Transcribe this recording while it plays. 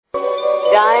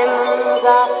those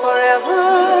are forever.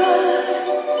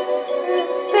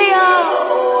 They are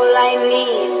all I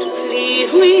need to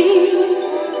please me.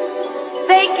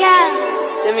 They can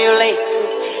stimulate and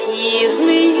tease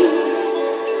me.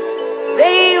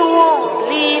 They won't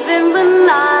leave in the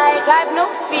night. I've no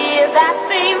fear that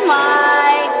they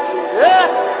might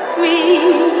hurt me.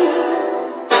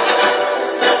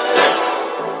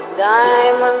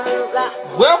 Diamonds are...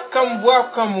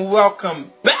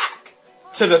 Welcome back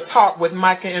to the Talk with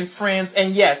Micah and Friends.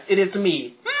 And yes, it is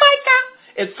me, Micah.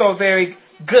 It's so very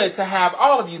good to have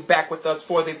all of you back with us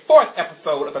for the 4th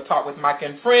episode of the Talk with Micah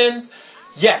and Friends.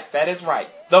 Yes, that is right.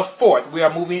 The 4th. We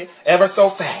are moving ever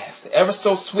so fast, ever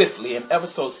so swiftly, and ever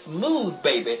so smooth,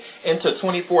 baby, into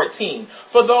 2014.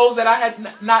 For those that I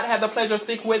had not had the pleasure of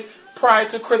speaking with prior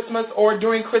to Christmas or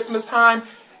during Christmas time,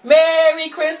 Merry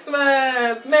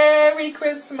Christmas! Merry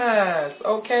Christmas!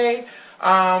 Okay?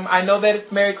 I know that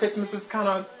it's Merry Christmas is kind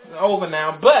of over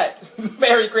now, but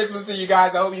Merry Christmas to you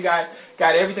guys. I hope you guys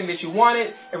got everything that you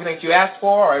wanted, everything that you asked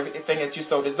for, or everything that you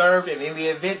so deserved. And in the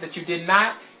event that you did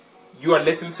not, you are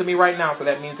listening to me right now, so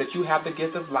that means that you have the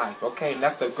gift of life, okay? And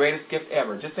that's the greatest gift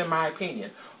ever, just in my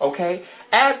opinion, okay?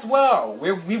 As well,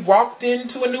 we walked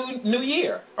into a new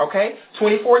year, okay?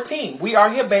 2014. We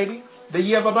are here, baby. The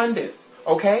year of abundance.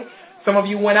 Okay? Some of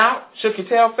you went out, shook your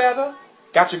tail feather,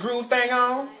 got your groove thing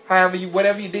on,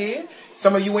 whatever you did.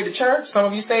 Some of you went to church, some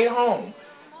of you stayed home.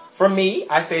 For me,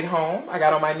 I stayed home. I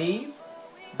got on my knees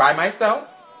by myself,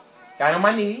 got on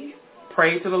my knees,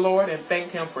 prayed to the Lord and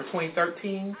thanked Him for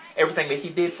 2013, everything that He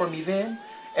did for me then,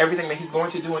 everything that He's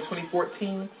going to do in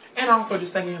 2014, and also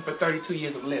just thanking Him for 32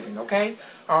 years of living, okay?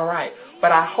 All right.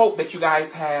 But I hope that you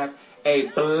guys have a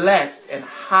blessed and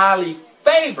highly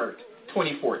favored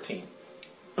 2014.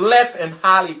 Blessed and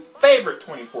highly favored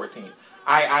 2014.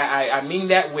 I mean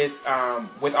that with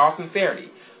all sincerity,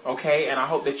 okay? And I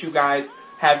hope that you guys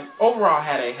have overall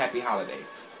had a happy holiday.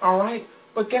 All right?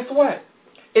 But guess what?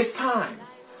 It's time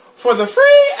for the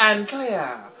free and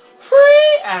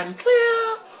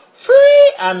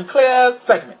clear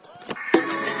segment.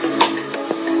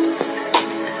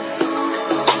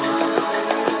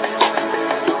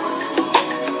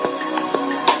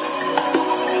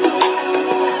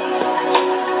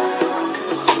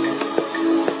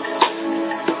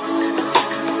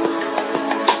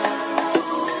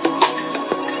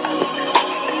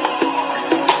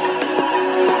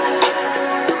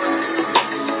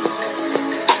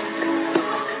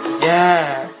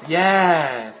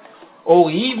 Yes. Oh,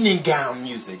 evening gown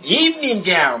music. Evening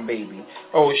gown, baby.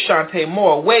 Oh, Shantae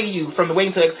Moore, Way You from the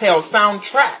Waiting to Exhale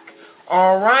soundtrack.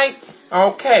 All right?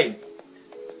 Okay.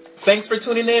 Thanks for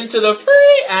tuning in to the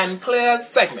free and clear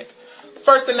segment.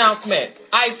 First announcement,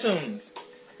 iTunes.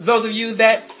 Those of you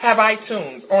that have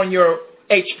iTunes on your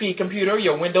HP computer,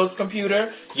 your Windows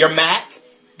computer, your Mac,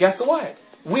 guess what?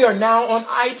 We are now on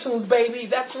iTunes, baby.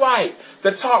 That's right.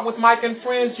 The Talk with Mike and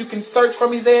Friends, you can search for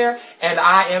me there, and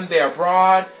I am there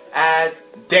broad as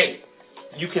day.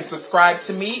 You can subscribe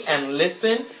to me and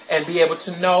listen and be able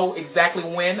to know exactly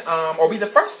when, or be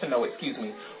the first to know,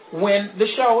 when the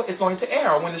show is going to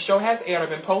air, or when the show has aired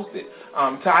or been posted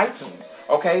to iTunes.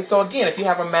 Okay? So, again, if you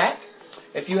have a Mac,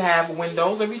 if you have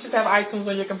Windows, or if you just have iTunes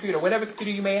on your computer, whatever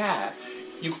computer you may have,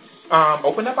 you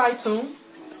open up iTunes,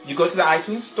 you go to the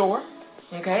iTunes store,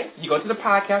 okay? You go to the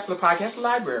podcast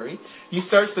library. You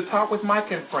search The Talk with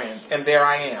Mike and Friends, and there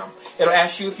I am. It'll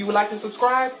ask you if you would like to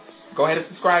subscribe. Go ahead and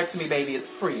subscribe to me, baby. It's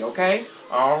free, okay?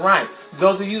 All right.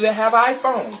 Those of you that have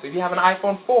iPhones, if you have an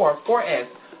iPhone 4, 4S,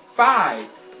 5,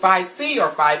 5C,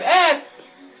 or 5S,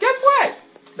 guess what?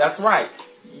 That's right.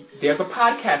 There's a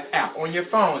podcast app on your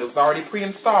phone. It was already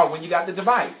pre-installed when you got the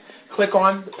device. Click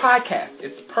on the podcast.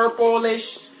 It's purplish,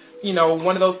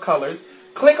 one of those colors.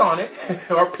 Click on it,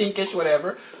 or pinkish,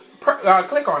 whatever.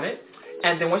 Click on it,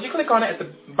 and then once you click on it, at the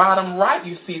bottom right,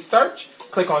 you see search.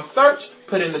 Click on search,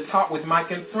 put in the Talk with Mike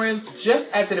and Friends, just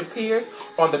as it appears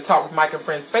on the Talk with Mike and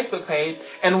Friends Facebook page,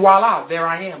 and voila, there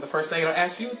I am. The first thing it'll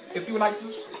ask you is if you would like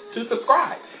to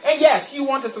subscribe. And yes, you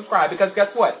want to subscribe, because guess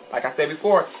what? Like I said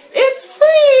before, it's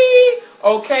free.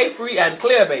 Okay, free and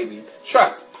clear, baby.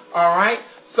 Trust. All right?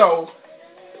 So,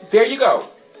 there you go.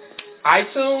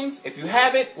 iTunes, if you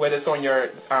have it, whether it's on your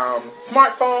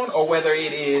smartphone or whether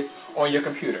it is on your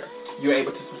computer, you're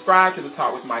able to subscribe to the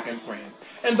Talk with Mike and Friends.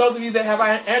 And those of you that have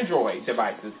Android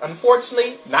devices,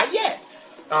 unfortunately, not yet.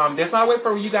 There's not a way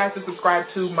for you guys to subscribe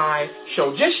to my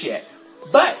show just yet.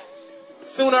 But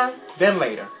sooner than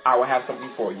later, I will have something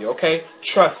for you, okay?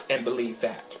 Trust and believe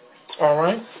that. All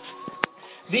right?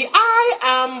 The I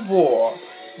Am Bull,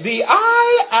 the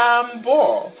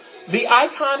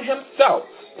icon himself,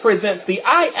 presents the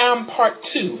I Am Part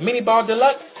 2 Mini Ball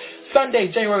Deluxe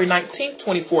Sunday, January 19th,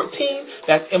 2014.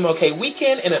 That's MLK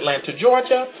weekend in Atlanta,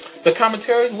 Georgia. The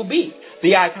commentaries will be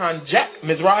the icon Jack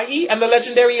Mizrahi and the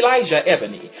legendary Elijah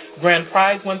Ebony. Grand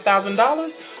prize $1,000.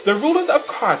 The Rulers of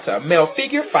Carter, male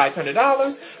figure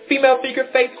 $500, female figure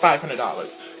face $500.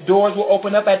 Doors will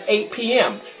open up at 8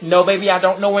 p.m. No, baby, I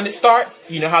don't know when it starts.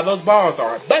 You know how those bars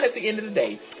are. But at the end of the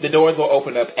day, the doors will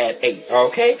open up at 8,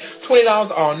 okay?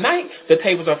 $20 all night. The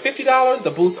tables are $50.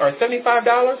 The booths are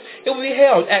 $75. It will be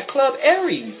held at Club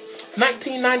Aries,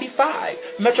 1995,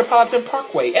 Metropolitan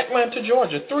Parkway, Atlanta,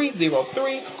 Georgia,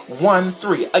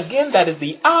 30313. Again, that is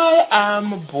the I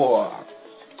Am Boy.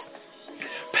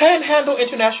 Panhandle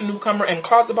International Newcomer and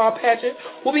Closet Ball Pageant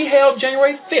will be held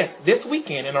January 5th, this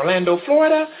weekend in Orlando,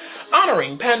 Florida,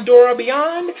 honoring Pandora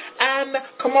Beyond and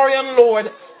Kamarion Lord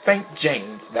St.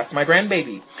 James. That's my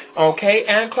grandbaby. Okay,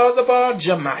 and Closet Ball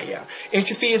Jemiah.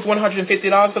 Entry fee is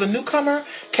 $150 for the newcomer.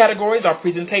 Categories are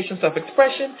presentation,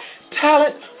 self-expression,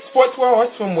 talent, sportswear or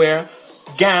swimwear,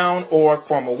 gown, or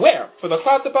formal wear. For the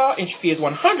Closet Ball, entry fee is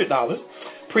 $100.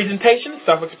 Presentation,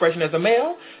 self-expression as a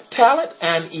male, talent,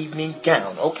 and evening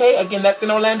gown. Okay, again, that's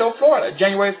in Orlando, Florida,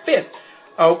 January 5th.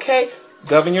 Okay,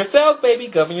 govern yourselves, baby,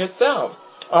 govern yourselves.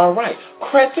 All right,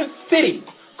 Crescent City.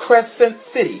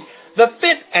 The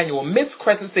 5th annual Miss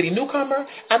Crescent City Newcomer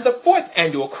and the 4th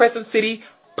annual Crescent City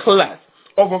Plus.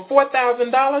 Over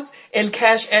 $4,000 in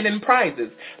cash and in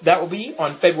prizes. That will be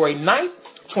on February 9th,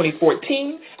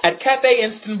 2014 at Cathay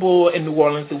Istanbul in New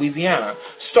Orleans, Louisiana,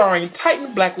 starring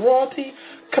Titan Black Royalty,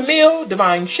 Camille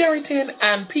Divine Sherrington,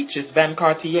 and Peaches Van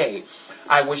Cartier.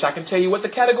 I wish I could tell you what the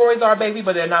categories are, baby,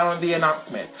 but they're not on the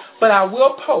announcement. But I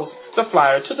will post the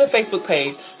flyer to the Facebook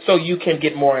page so you can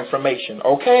get more information,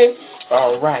 okay?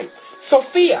 All right.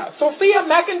 Sophia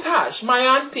McIntosh, my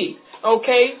auntie.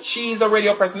 Okay, she's a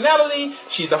radio personality,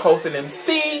 she's a host and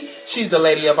MC, she's the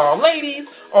lady of all ladies,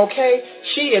 okay?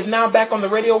 She is now back on the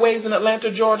radio waves in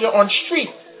Atlanta, Georgia on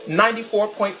Streets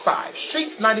 94.5.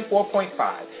 Streets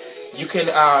 94.5. You can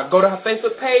go to her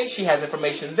Facebook page. She has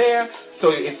information there.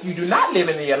 So if you do not live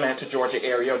in the Atlanta, Georgia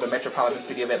area or the metropolitan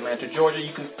city of Atlanta, Georgia,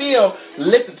 you can still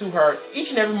listen to her each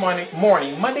and every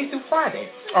morning, Monday through Friday,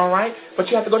 all right? But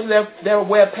you have to go to their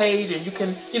web page, and you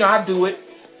can, I do it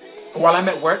while I'm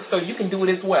at work, so you can do it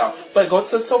as well. But go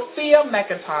to Sophia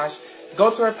McIntosh. Go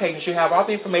to her page. She'll have all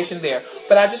the information there.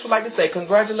 But I just would like to say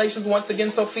congratulations once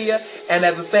again, Sophia. And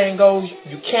as the saying goes,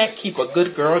 you can't keep a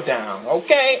good girl down.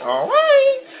 Okay? All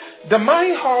right.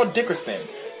 Damoni Hall Dickerson.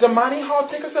 Damoni Hall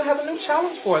Dickerson has a new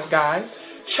challenge for us, guys.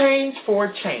 Change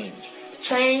for change.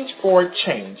 Change for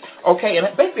change. Okay? And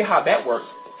basically how that works,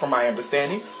 from my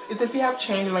understanding, is if you have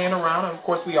change laying around, and of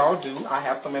course we all do. I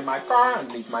have some in my car,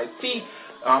 underneath my seat.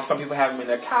 Some people have them in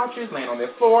their couches, laying on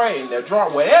their floor, in their drawer,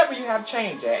 wherever you have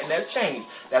change at, and that's change.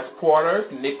 That's quarters,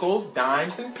 nickels,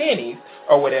 dimes, and pennies,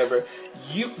 or whatever.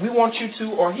 We want you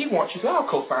to, or he wants you to, I'll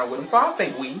co-sign with him, so I'll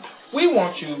say we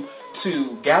want you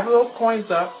to gather those coins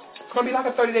up. It's going to be like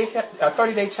a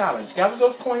 30-day challenge. Gather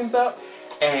those coins up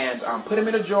and put them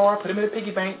in a jar, put them in a piggy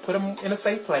bank, put them in a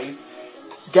safe place.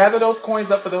 Gather those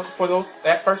coins up for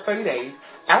that first 30 days.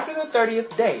 After the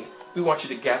 30th day, we want you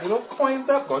to gather those coins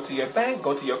up, go to your bank,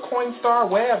 go to your Coinstar,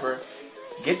 wherever,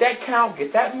 get that count,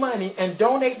 get that money, and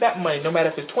donate that money, no matter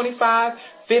if it's 25,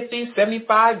 50,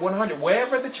 75, 100,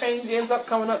 wherever the change ends up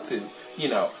coming up to. We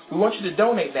want you to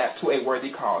donate that to a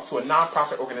worthy cause, to a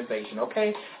nonprofit organization,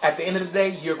 okay? At the end of the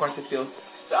day, you're going to feel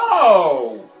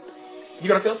so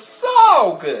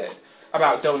good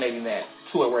about donating that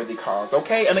to a worthy cause,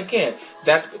 okay? And again,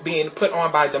 that's being put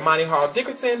on by Damoni Hall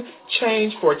Dickerson,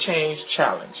 Change for Change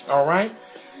Challenge, all right?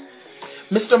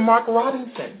 Mr. Mark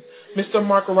Robinson,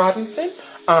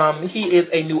 he is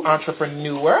a new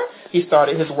entrepreneur. He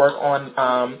started his work on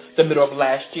the middle of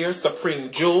last year, Supreme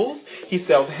Jewels. He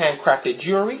sells handcrafted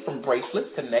jewelry from bracelets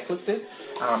to necklaces,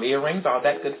 earrings, all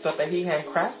that good stuff that he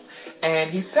handcrafts.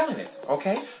 And he's selling it,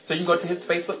 okay? So you can go to his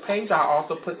Facebook page. I'll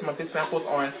also put some of his samples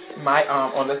on my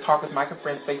on Let's Talk with Mike and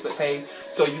Friends Facebook page,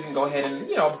 so you can go ahead and,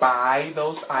 buy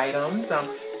those items.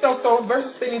 So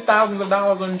versus spending thousands of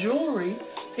dollars on jewelry,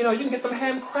 you can get some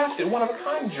handcrafted,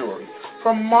 one-of-a-kind jewelry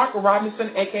from Mark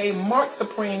Robinson, a.k.a. Mark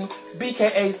Supreme,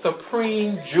 b.k.a.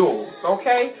 Supreme Jewels,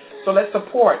 okay? So let's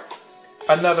support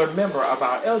another member of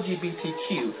our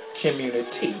LGBTQ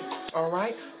community, all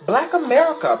right? Black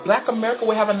America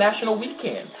will have a national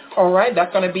weekend, all right?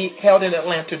 That's going to be held in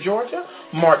Atlanta, Georgia,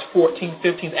 March 14th,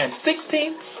 15th, and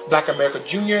 16th. Black America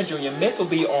Junior and Junior Miss will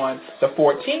be on the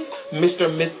 14th. Mr.,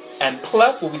 Miss, and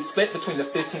Plus will be split between the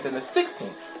 15th and the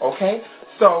 16th, okay?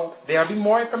 So there'll be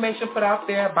more information put out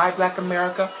there by Black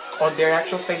America on their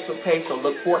actual Facebook page, so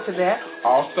look forward to that.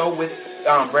 Also with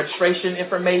registration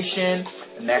information,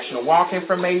 the national walk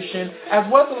information, as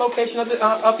well as the location of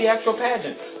the actual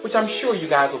pageant, which I'm sure you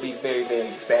guys will be very,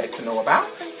 very ecstatic to know about.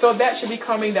 So that should be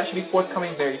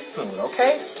forthcoming very soon,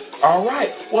 okay? All right.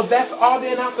 Well, that's all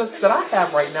the announcements that I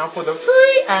have right now for the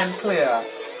free and clear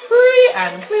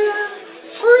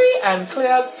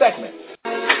segment.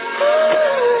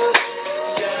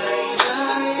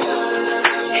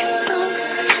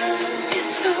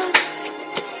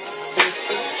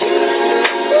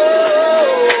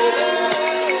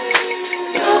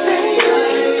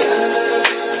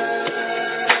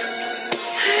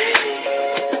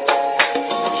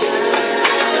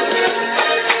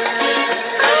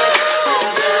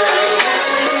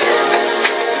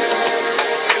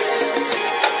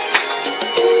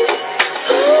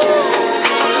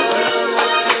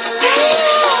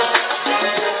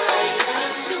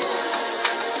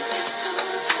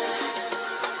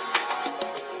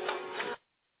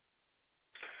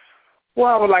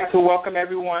 Well, I would like to welcome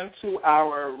everyone to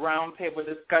our roundtable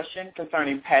discussion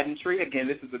concerning pageantry. Again,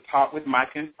 this is a talk with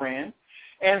Mike and friends,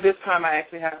 and this time I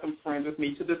actually have some friends with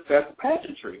me to discuss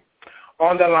pageantry.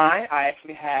 On the line, I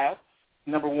actually have,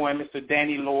 number one, Mr.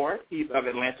 Danny Lord. He's of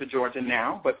Atlanta, Georgia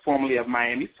now, but formerly of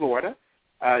Miami, Florida.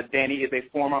 Danny is a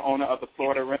former owner of the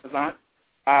Florida Renaissance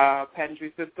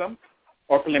pageantry system,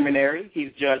 or preliminary. He's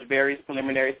judged various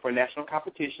preliminaries for national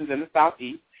competitions in the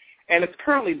Southeast, and is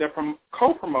currently the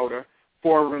co-promoter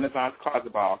for Renaissance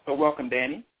Closet Ball. So welcome,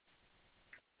 Danny.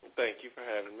 Thank you for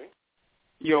having me.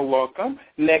 You're welcome.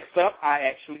 Next up, I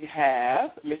actually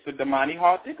have Mr. Damoni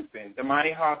Dickerson.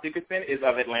 Damoni Dickerson is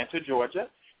of Atlanta, Georgia.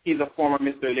 He's a former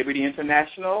Mr. Liberty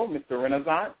International, Mr.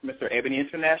 Renaissance, Mr. Ebony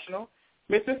International,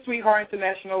 Mr. Sweetheart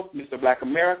International, Mr. Black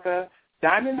America,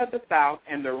 Diamond of the South,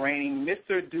 and the reigning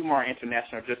Mr. Dumar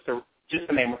International, just to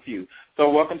name a few.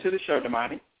 So welcome to the show,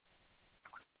 Damoni.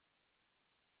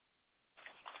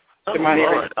 Oh,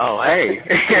 Lord. Oh, hey.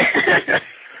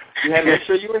 You had to make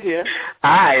sure you were here.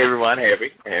 Hi, everyone.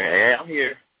 Hey, I'm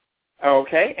here.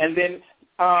 Okay. And then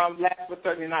last but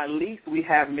certainly not least, we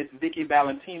have Miss Vicki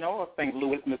Valentino of St.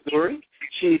 Louis, Missouri.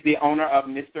 She's the owner of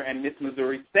Mr. and Miss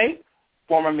Missouri State,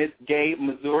 former Miss Gay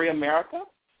Missouri America,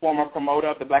 former promoter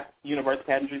of the Black Universe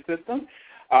Pageantry System,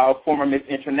 former Miss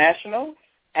International,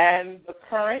 and the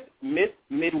current Miss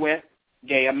Midwest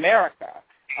Gay America.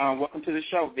 Welcome to the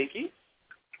show, Vicki.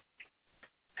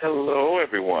 Hello,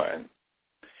 everyone.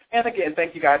 And again,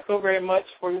 thank you guys so very much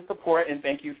for your support, and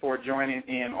thank you for joining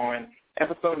in on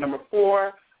episode number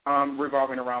 4,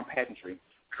 revolving around pageantry.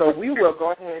 So we will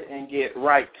go ahead and get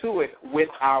right to it with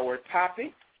our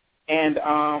topic. And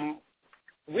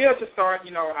we'll just start,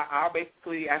 I'll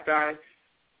basically, after I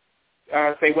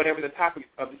say whatever the topic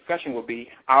of discussion will be,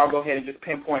 I'll go ahead and just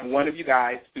pinpoint one of you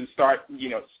guys to start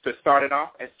it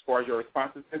off as far as your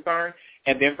response is concerned,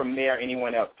 and then from there,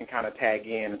 anyone else can kind of tag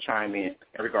in and chime in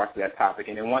regards to that topic.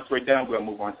 And then once we're done, we'll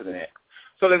move on to the next.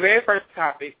 So the very first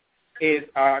topic is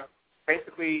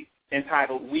basically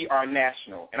entitled, We Are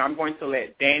National. And I'm going to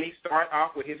let Danny start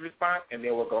off with his response, and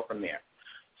then we'll go from there.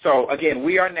 So, again,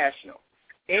 we are national.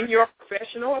 In your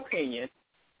professional opinion,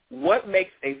 what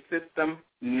makes a system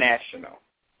national?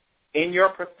 In your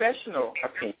professional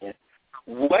opinion,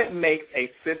 what makes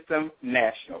a system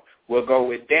national? We'll go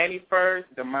with Danny first,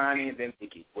 Damoni, and then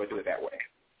Vicki. We'll do it that way.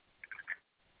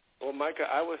 Well, Micah,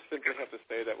 I would simply have to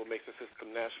say that what makes a system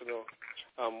national,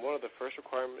 one of the first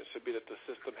requirements should be that the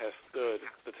system has stood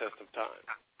the test of time.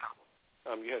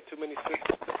 You have too many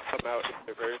systems that come out in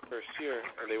their very first year,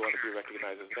 and they want to be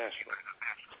recognized as national.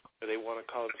 Or they want to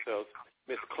call themselves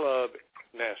Miss Club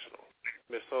National,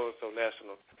 Miss So-and-so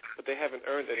National, but they haven't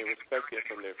earned any respect yet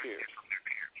from their peers.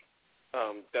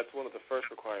 That's one of the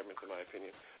first requirements, in my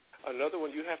opinion. Another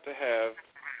one you have to have,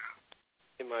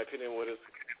 in my opinion, what is,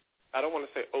 I don't want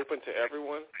to say open to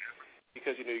everyone,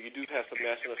 because, you do have some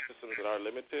national systems that are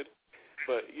limited,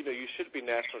 but, you should be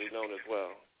nationally known as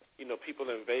well.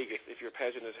 People in Vegas, if your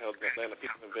pageant is held in Atlanta,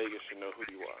 people in Vegas should know who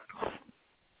you are.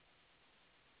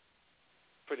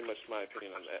 Pretty much my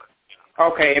opinion on that.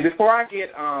 Okay, and before I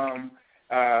get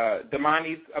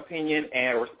Damoni's opinion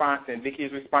and response and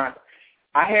Vicki's response,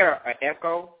 I hear an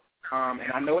echo,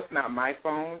 and I know it's not my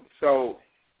phone, so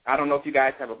I don't know if you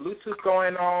guys have a Bluetooth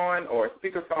going on or a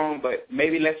speakerphone, but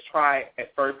maybe let's try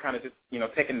at first kind of just,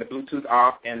 taking the Bluetooth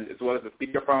off and as well as the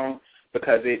speakerphone,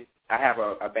 because I have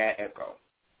a bad echo.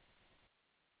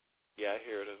 Yeah, I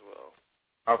hear it as well.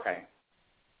 Okay.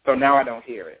 So now I don't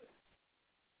hear it.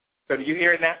 So do you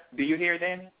hear it now? Do you hear it,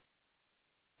 Danny?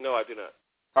 No, I do not.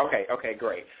 Okay,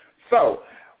 great. So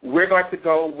we're going to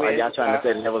go with... Are y'all trying to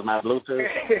say that was my Bluetooth?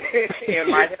 It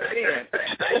might have been.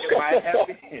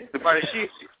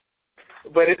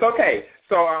 But it's okay.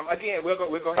 So, again, we'll go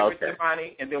ahead with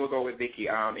Damoni, and then we'll go with Vicki.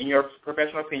 In your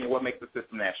professional opinion, what makes the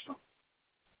system national?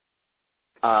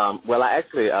 Well, I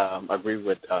actually agree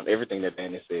with everything that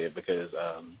Danny said because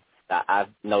I've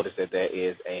noticed that there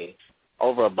is a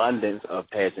overabundance of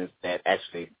pageants that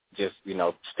actually just,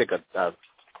 stick a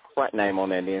front name on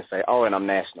there and then say, oh, and I'm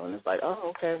national. And it's like,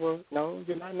 oh, okay, well, no,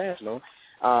 you're not national.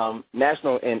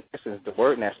 National, in essence, the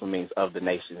word national means of the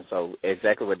nation. So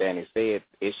exactly what Danny said,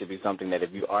 it should be something that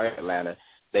if you are in Atlanta,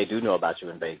 they do know about you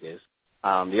in Vegas.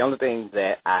 The only thing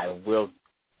that I will,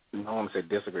 I don't want to say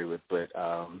disagree with, but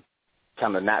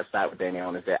kind of not side with Danny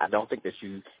on is that I don't think that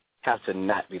you have to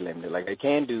not be limited. Like they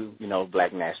can do,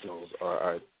 black nationals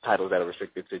or titles that are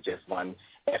restricted to just one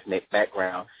ethnic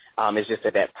background. It's just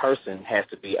that person has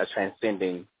to be a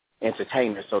transcending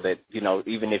entertainer so that,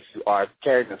 even if you are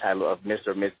carrying the title of Mr.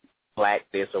 or Miss Black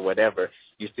this or whatever,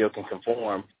 you still can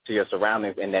conform to your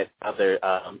surroundings and that other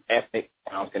ethnic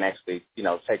can actually,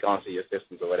 take on to your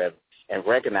systems or whatever and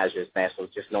recognize you as national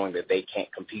just knowing that they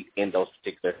can't compete in those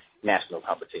particular national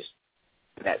competitions.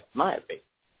 That's my opinion.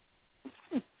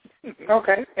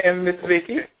 Okay. And Ms.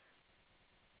 Vicki?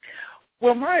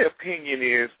 Well, my opinion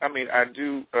is, I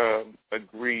do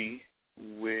agree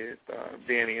with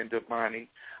Danny and Damoni.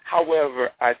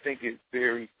 However, I think it's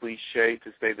very cliche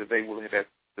to say that they will have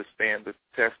to stand the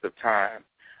test of time.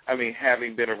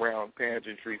 Having been around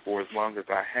pageantry for as long as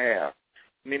I have,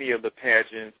 many of the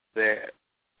pageants that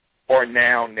are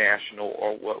now national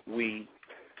or what we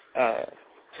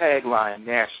tagline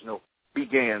national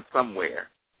began somewhere.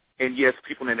 And yes,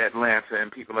 people in Atlanta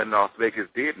and people in Las Vegas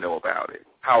did know about it.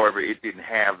 However, it didn't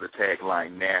have the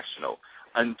tagline national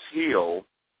until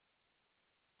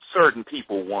certain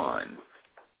people won.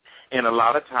 And a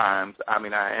lot of times, I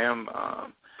am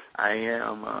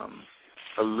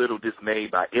a little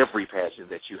dismayed by every pageant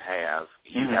that you have.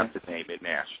 You have to name it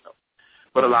national.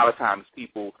 But a lot of times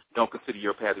people don't consider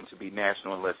your pageant to be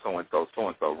national unless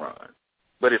so-and-so run.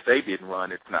 But if they didn't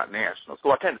run, it's not national.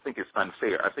 So I kind of think it's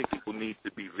unfair. I think people need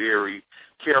to be very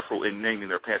careful in naming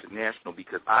their pageant national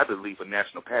because I believe a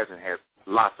national pageant has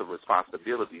lots of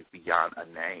responsibilities beyond a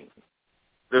name.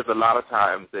 There's a lot of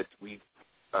times that we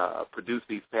produce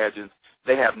these pageants,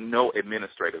 they have no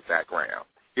administrative background.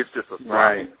 It's just a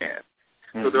song event.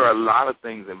 So there are a lot of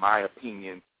things, in my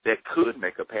opinion, that could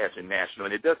make a pageant national,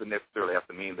 and it doesn't necessarily have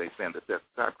to mean they stand the test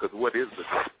of time, because what is the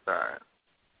test of time?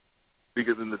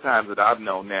 Because in the times that I've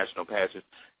known national pageants,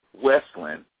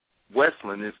 Westland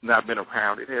has not been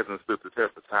around. It hasn't stood the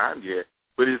test of time yet,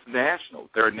 but it's national.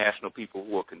 There are national people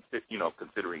who are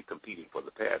considering competing for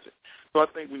the pageant. So I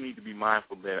think we need to be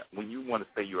mindful that when you want to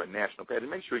say you're a national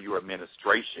pageant, make sure your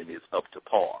administration is up to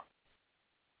par.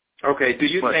 Okay. Do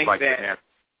you think that?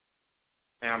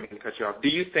 I'm going to cut you off. Do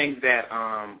you think that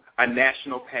a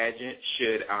national pageant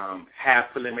should have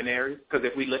preliminaries? Because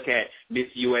if we look at Miss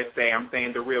USA, I'm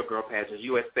saying the real girl pageants,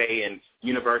 USA and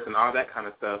Universe and all that kind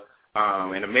of stuff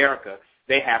in America,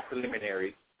 they have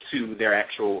preliminaries to their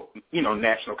actual,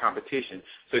 national competition.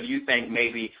 So do you think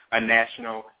maybe a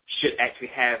national should actually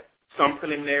have some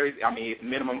preliminaries? Is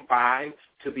minimum 5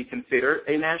 to be considered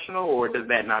a national, or does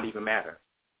that not even matter?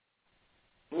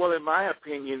 Well, in my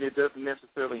opinion, it doesn't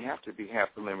necessarily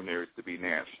have preliminaries to be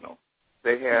national.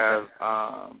 They have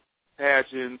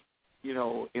pageants,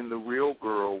 in the real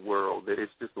girl world that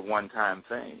it's just a one-time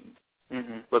thing.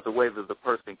 Mm-hmm. But the way that the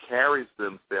person carries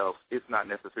themselves, it's not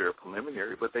necessarily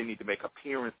preliminary, but they need to make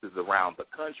appearances around the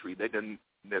country. That doesn't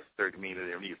necessarily mean that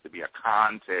there needs to be a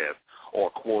contest or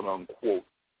quote-unquote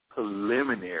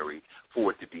preliminary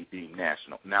for it to be deemed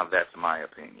national. Now, that's my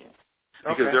opinion.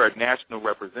 Because there are national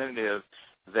representatives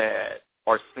that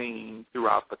are seen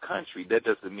throughout the country. That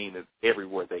doesn't mean that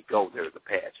everywhere they go there's a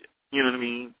pageant. You know what I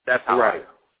mean? That's how right.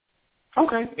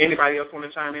 Okay. Anybody else want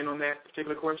to chime in on that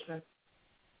particular question?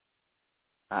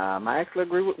 I actually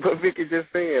agree with what Vicki just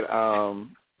said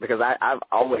because I've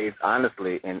always,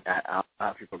 honestly, and I don't know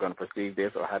how people are going to perceive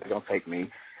this or how they're going to take me,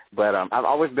 but I've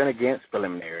always been against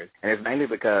preliminaries, and it's mainly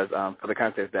because for the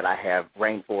contests that I have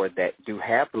reigned for that do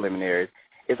have preliminaries,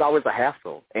 it's always a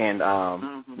hassle, and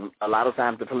a lot of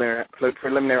times the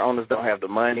preliminary owners don't have the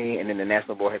money, and then the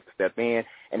national board has to step in,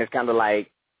 and it's kind of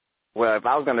like, well, if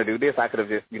I was going to do this, I could have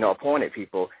just, appointed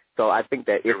people. So I think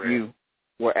that if you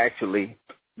were actually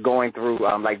going through,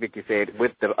 like Vicki said,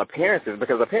 with the appearances,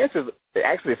 because appearances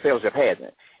actually sells your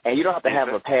pageant, and you don't have to have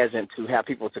a pageant to have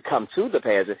people to come to the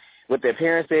pageant. With the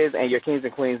appearances and your kings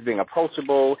and queens being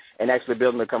approachable and actually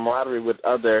building a camaraderie with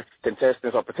other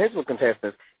contestants or potential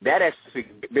contestants, that actually speaks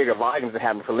bigger volumes than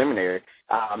having preliminaries.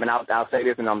 And I'll say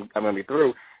this, and I'm going to be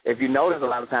through. If you notice, a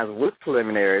lot of times with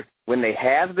preliminaries, when they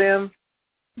have them,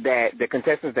 that the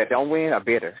contestants that don't win are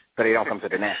bitter, so they don't come to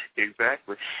the national.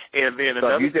 Exactly. And then so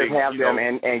another if you just thing, have them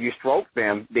and you stroke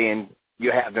them, then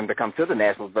you have them to come to the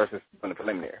nationals versus on the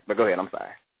preliminary. But go ahead, I'm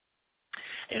sorry.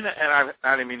 And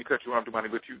I didn't mean to cut you off, Damoni,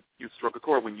 but you struck a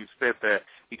chord when you said that,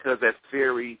 because that's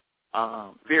very,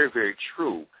 very, very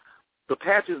true. The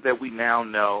pageants that we now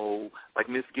know, like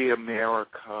Miss Gay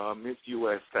America, Miss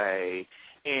USA,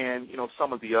 and,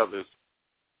 some of the others,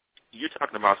 you're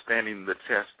talking about standing the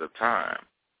test of time.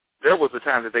 There was a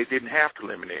time that they didn't have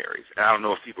preliminaries. And I don't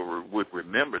know if people would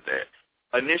remember that.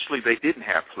 Initially, they didn't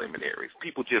have preliminaries.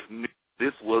 People just knew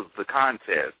this was the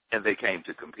contest, and they came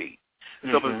to compete.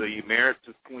 Mm-hmm. Some of the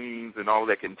Emeritus Queens and all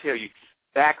that can tell you,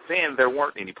 back then there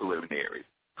weren't any preliminaries.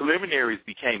 Preliminaries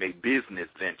became a business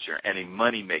venture and a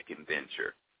money-making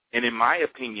venture. And in my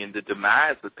opinion, the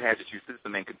demise of pageantry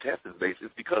system and contestant base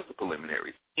is because of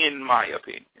preliminaries, in my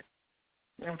opinion.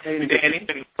 Okay,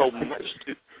 Danny? So much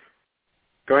to...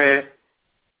 Go ahead.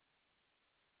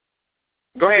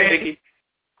 Go ahead, Vicki.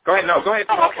 Go ahead. No, go ahead.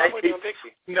 Oh, okay. I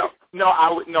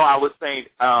was saying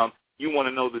you want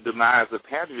to know the demise of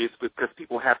pageantry because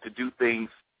people have to do things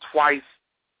twice.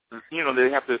 They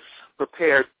have to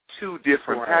prepare two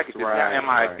different packages. Right, now, am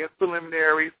I against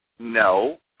preliminaries?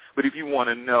 No. But if you want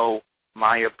to know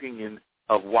my opinion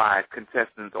of why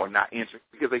contestants are not interested,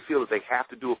 because they feel that they have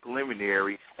to do a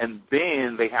preliminary and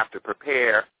then they have to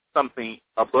prepare something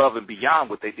above and beyond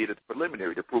what they did at the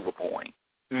preliminary to prove a point.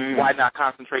 Mm. Why not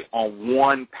concentrate on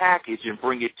one package and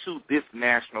bring it to this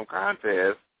national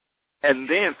contest and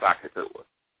then sock it to it?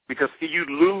 Because you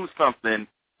lose something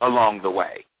along the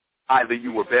way. Either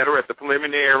you were better at the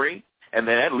preliminary, and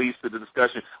then that leads to the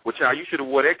discussion, well, child, you should have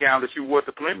wore that gown that you wore at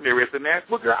the preliminary at the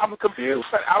national. Well, girl, I'm confused.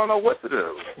 I don't know what to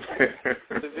do.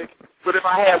 But if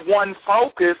I had one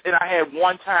focus and I had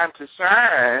one time to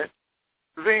shine,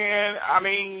 then,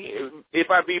 if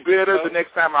I be better, the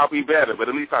next time I'll be better. But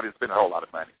at least I didn't spend a whole lot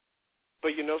of money.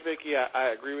 But, Vicki, I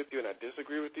agree with you and I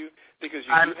disagree with you because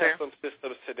you do have some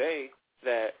systems today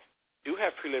that do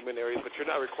have preliminaries, but you're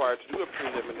not required to do a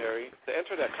preliminary to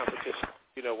enter that competition,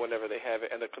 whenever they have it,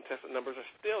 and the contestant numbers are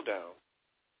still down.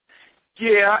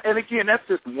 Yeah, and again, that's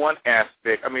just one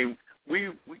aspect. We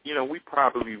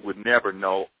probably would never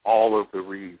know all of the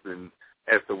reasons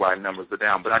as to why numbers are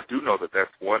down, but I do know that that's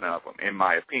one of them, in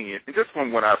my opinion, and just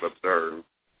from what I've observed,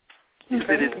 is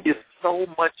that it's so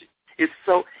much, it's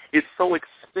so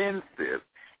expensive,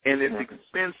 and it's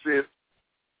expensive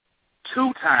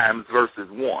 2 times versus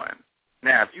 1.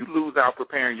 Now, if you lose out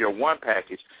preparing your one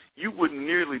package, you wouldn't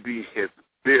nearly be as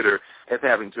bitter as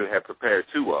having to have prepared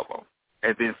 2 of them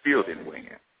and then still didn't win.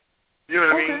 You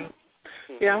know what I mean?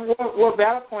 Yeah. Well,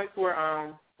 valid points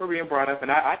were being brought up,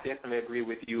 and I definitely agree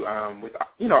with you. With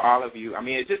all of you.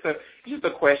 It's just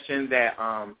a question that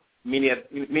many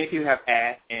people have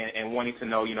asked and wanting to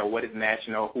know, what is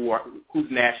national,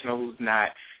 who's national, who's not,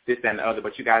 this and the other.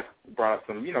 But you guys brought up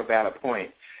some valid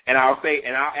points, and I'll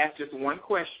ask just one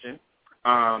question.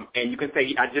 And you can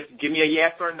say, just give me a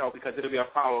yes or no, because it'll be a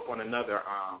follow-up on another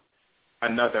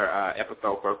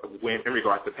episode in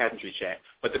regards to pageantry chat.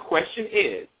 But the question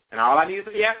is, and all I need is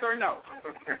a yes or no.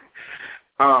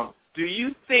 Do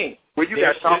you think? Well, you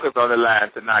got talkers on the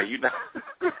line tonight. You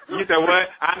said what?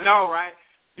 I know, right?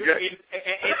 If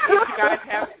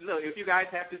you guys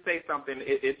have to say something,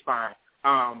 it's fine.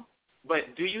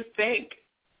 But do you think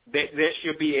that there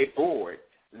should be a board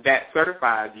that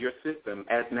certifies your system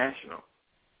as national?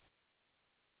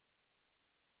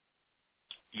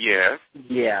 Yes.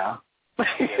 Yeah.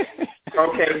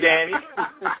 Okay, Danny.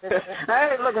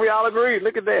 Hey, look, we all agree.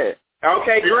 Look at that.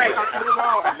 Okay, great. Let's move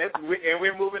on.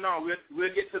 We're moving on.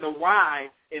 We'll get to the why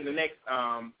in the next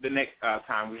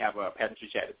time we have a pageantry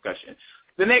chat discussion.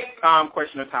 The next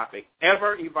question or topic: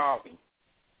 ever evolving.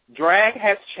 Drag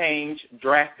has changed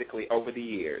drastically over the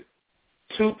years.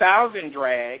 2000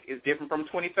 drag is different from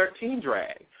 2013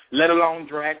 drag, let alone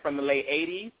drag from the late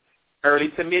 80s, early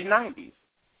to mid-90s.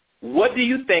 What do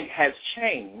you think has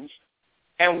changed,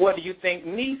 and what do you think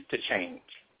needs to change?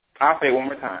 I'll say it one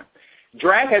more time.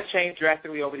 Drag has changed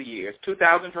drastically over the years.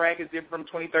 2000 drag is different from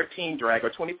 2013 drag or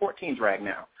 2014 drag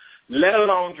now, let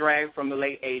alone drag from the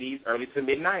late 80s, early to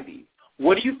mid-90s.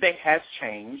 What do you think has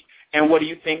changed, and what do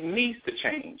you think needs to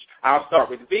change? I'll start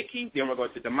with Vicki, then we'll go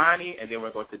to Damoni, and then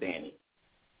we'll go to Danny.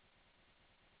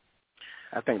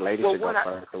 I think ladies should go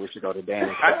first, so we should go to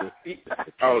Danny.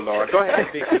 Oh, Lord. Go ahead,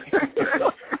 Vicki.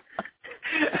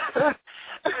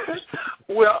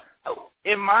 Well,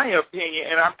 in my opinion,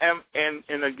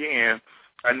 and again,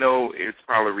 I know it's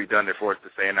probably redundant for us to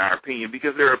say in our opinion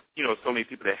because there are, so many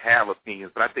people that have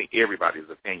opinions, but I think everybody's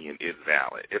opinion is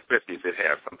valid, especially if it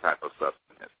has some type of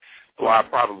substance. So I'll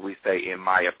probably say in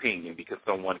my opinion, because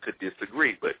someone could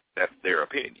disagree, but that's their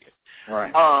opinion.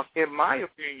 Right. In my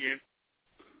opinion,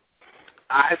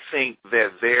 I think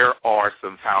that there are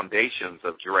some foundations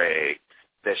of drag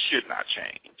that should not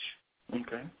change.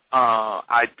 Okay.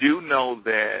 I do know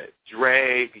that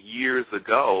drag years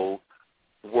ago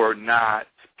were not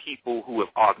people who have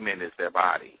augmented their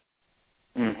body.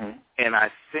 Mm-hmm. And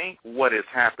I think what is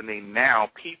happening now,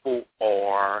 people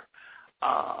are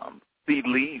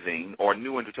believing, or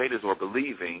new entertainers are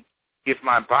believing, if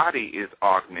my body is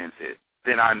augmented,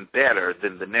 then I'm better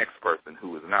than the next person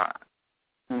who is not.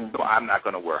 Mm-hmm. So I'm not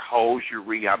going to wear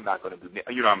hosiery. I'm not going to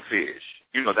do, I'm fish.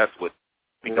 That's what,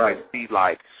 because right.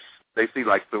 they see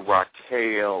like the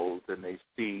Raquels, and they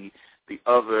see the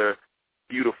other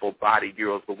beautiful body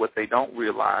girls, but what they don't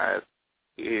realize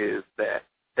is that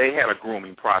they had a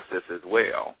grooming process as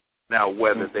well. Now,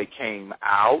 whether they came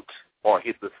out or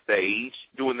hit the stage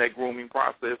doing that grooming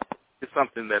process is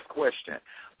something that's questioned.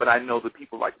 But I know the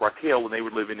people like Raquel, when they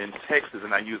were living in Texas,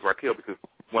 and I use Raquel because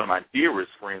one of my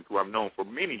dearest friends who I've known for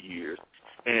many years,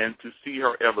 and to see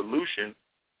her evolution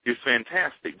is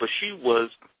fantastic. But she was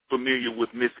familiar with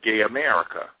Miss Gay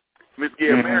America. Miss Gay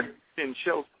America didn't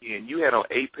show skin. You had on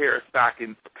a pair of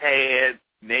stockings, pads,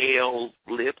 nails,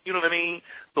 lips, you know what I mean?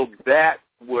 So that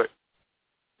what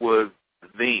was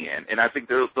then. And I think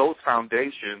those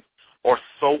foundations are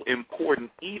so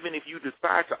important, even if you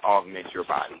decide to augment your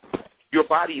body. Your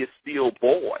body is still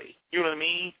boy. You know what I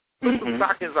mean? Put some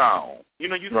stockings on. You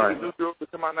see the new girls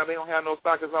that come out now, they don't have no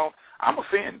stockings on. I'm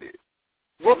offended.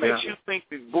 What makes you think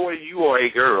that, boy, you are a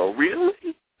girl? Really?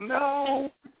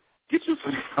 No. Get you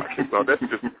some stockings on. That's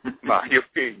just my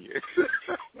opinion.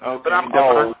 Okay. But I'm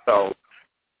old, so.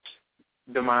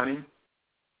 Damoni?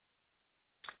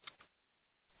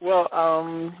 Well,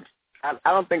 I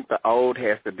don't think the old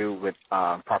has to do with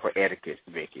proper etiquette,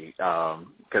 Vicki,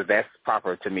 because that's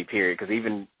proper to me, period. Because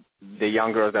even the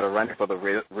young girls that are running for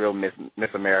the real Miss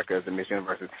Americas and Miss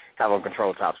Universes have on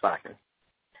control top stockings.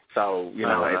 So,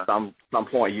 at some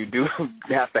point you do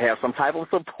have to have some type of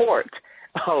support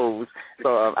hose.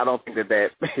 So I don't think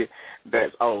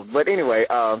that's old. But anyway,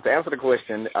 to answer the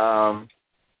question,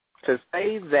 to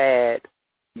say that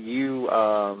you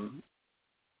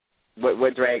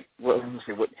what drag, let me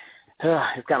see,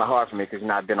 it's kind of hard for me because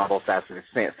I've been on both sides of the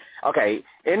fence. Okay,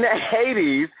 in the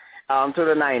 80s to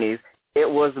the 90s, it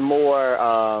was more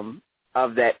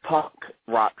of that punk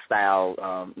rock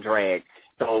style drag.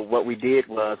 So what we did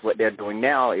was, what they're doing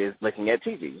now is looking at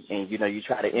TV, and you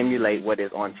try to emulate what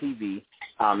is on TV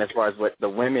as far as what the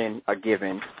women are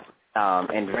given,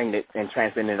 and bring it and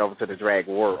transcend it over to the drag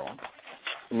world.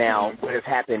 Now, what has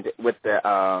happened with the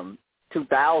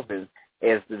 2000s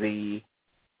is the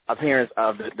appearance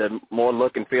of the more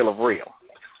look and feel of real.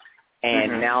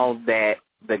 And now that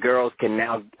the girls can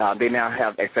they now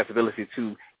have accessibility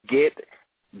to get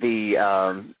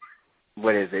the,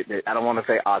 what is it? I don't want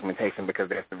to say augmentation because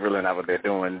that's really not what they're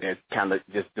doing. They're kind of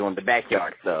just doing the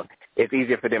backyard stuff. It's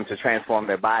easier for them to transform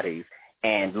their bodies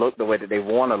and look the way that they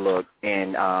want to look.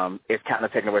 And it's kind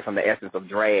of taken away from the essence of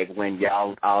drag when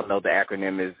y'all all know the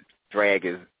acronym is drag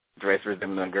is dress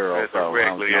resembling a girl. That's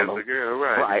directly as a girl,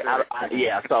 right?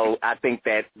 Right. So I think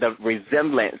that the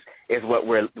resemblance is what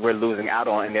we're losing out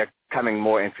on, and they're coming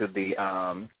more into the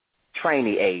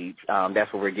trainee age.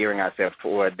 That's what we're gearing ourselves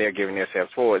toward. They're gearing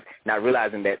themselves towards, not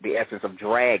realizing that the essence of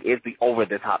drag is the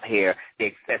over-the-top hair, the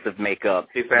excessive makeup,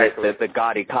 the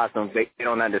gaudy costumes. They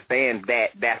don't understand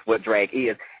that that's what drag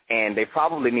is. And they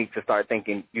probably need to start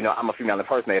thinking, I'm a female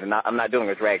impersonator. I'm not doing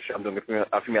a drag show. I'm doing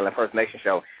a female impersonation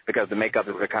show because the makeup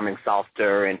is becoming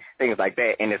softer and things like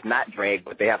that. And it's not drag,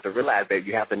 but they have to realize that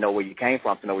you have to know where you came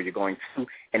from to know where you're going to.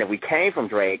 And if we came from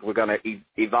drag, we're going to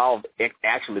evolve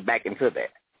actually back into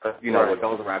that. Because, what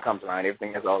goes around comes around.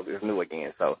 Everything is new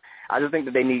again. So I just think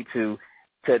that they need to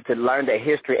learn their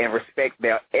history and respect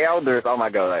their elders. Oh, my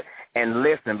God. And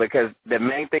listen, because the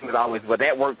main thing is always, well,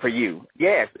 that worked for you.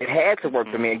 Yes, it had to work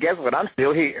for me, and guess what? I'm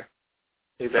still here.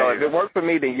 Exactly. So if it worked for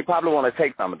me, then you probably want to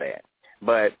take some of that.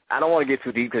 But I don't want to get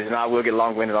too deep because, I will get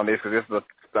long-winded on this because this is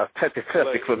a touchy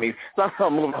subject for me. So I'm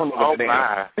going to move on. Oh,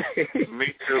 my.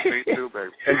 Me too,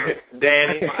 baby.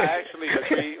 Danny? I actually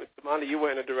agree. Damoni, you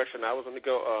went in a direction I was going to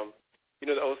go.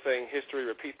 The old saying, history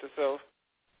repeats itself.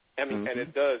 I mean, and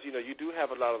it does. You do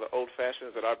have a lot of the old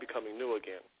fashions that are becoming new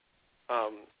again.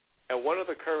 And one of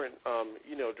the current,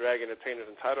 drag entertainers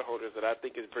and title holders that I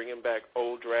think is bringing back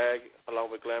old drag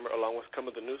along with glamour, along with some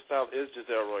of the new style, is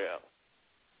Giselle Royale.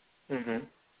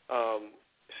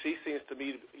 She seems to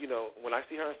me, when I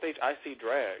see her on stage, I see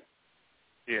drag.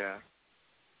 Yeah.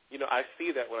 I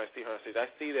see that when I see her on stage. I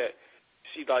see that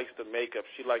She likes the makeup.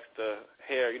 She likes the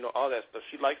hair, all that stuff.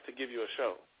 She likes to give you a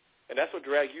show. And that's what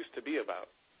drag used to be about.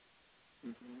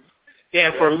 Mm-hmm.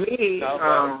 Yeah, for me,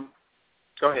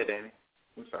 go ahead, Danny.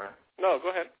 I'm sorry. No, go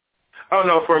ahead. Oh,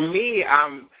 no, for me,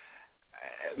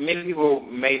 many people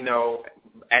may know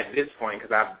at this point,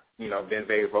 because I've been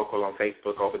very vocal on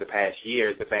Facebook over the past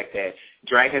years, the fact that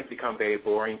drag has become very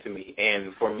boring to me.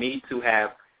 And for me to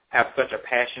have such a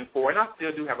passion for it, and I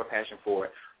still do have a passion for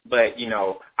it, but,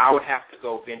 I would have to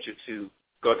go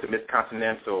to Miss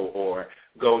Continental or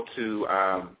go to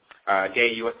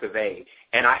Gay US of A,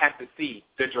 and I have to see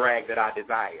the drag that I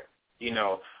desire,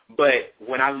 But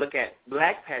when I look at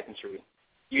black pageantry,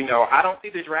 I don't see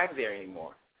the drag there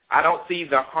anymore. I don't see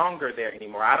the hunger there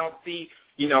anymore. I don't see,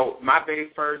 my very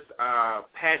first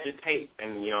pageant tape,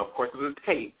 and, of course it was a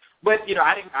tape, but,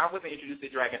 I wasn't introduced to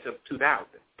drag until 2000,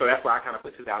 so that's why I kind of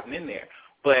put 2000 in there.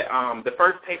 But the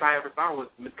first tape I ever saw was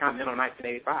Miss Continental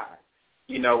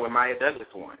 1985, when Maya Douglas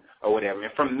won or whatever.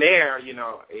 And from there,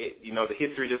 the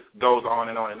history just goes on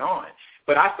and on and on.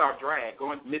 But I saw drag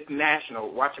going to Miss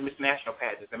National, watching Miss National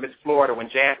pageants, and Miss Florida when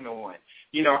Jasmine won.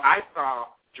 I saw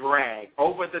drag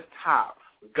over the top,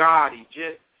 gaudy,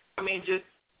 just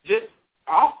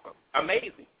awesome,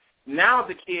 amazing. Now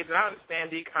the kids, and I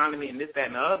understand the economy and this, that,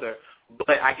 and the other,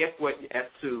 but I guess as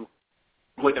to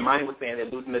what Damoni was saying, they're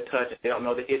losing the touch, they don't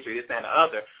know the history, this, that, and the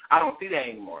other, I don't see that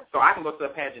anymore. So I can go to a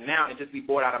pageant now and just be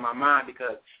bored out of my mind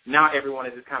because now everyone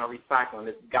is just kind of recycling.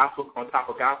 It's gospel on top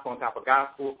of gospel on top of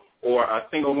gospel, or a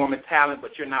single woman talent,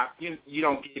 but you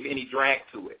don't give any drag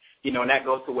to it. And that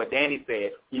goes to what Danny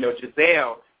said.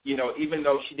 Giselle, even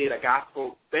though she did a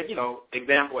gospel,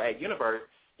 example at Universe,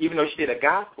 even though she did a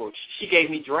gospel, she gave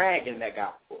me drag in that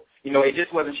gospel. It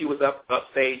just wasn't she was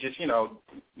upstage just,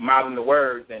 mouthing the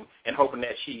words and hoping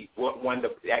that she won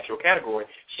the actual category.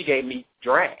 She gave me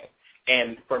drag.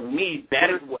 And for me,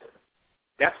 that's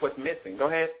what's missing. Go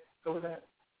ahead. What was that?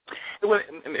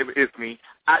 It's me.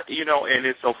 And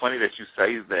it's so funny that you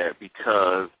say that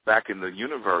because back in the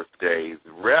Universe days,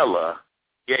 Rella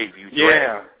gave you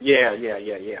drag. Yeah.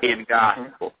 In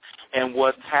gospel. Mm-hmm. And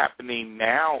what's happening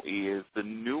now is the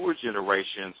newer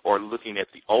generations are looking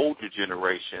at the older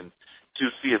generation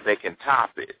to see if they can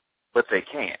top it, but they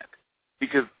can't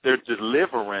because their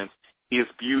deliverance is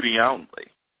beauty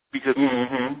only. Because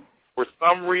for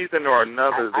some reason or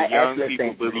another, the young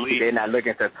people believe they're not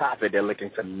looking to top it; they're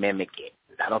looking to mimic it.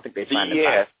 I don't think they're trying to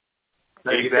top it. So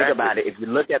exactly. If you think about it, if you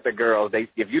look at the girls,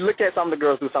 if you look at some of the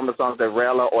girls who some of the songs that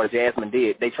Rella or Jasmine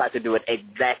did, they tried to do it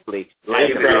exactly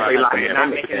like not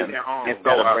making it their own.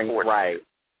 Instead of bringing right.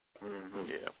 Mm-hmm.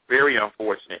 Yeah, very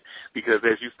unfortunate because,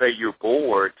 as you say, you're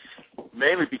bored,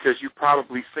 mainly because you've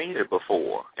probably seen it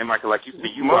before. And like you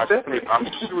said, you watched it.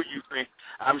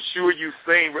 I'm sure you've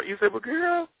seen. You said, "But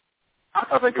girl, I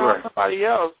thought they called somebody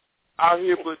else out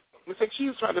here, but we think she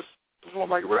was trying to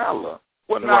perform like Rella."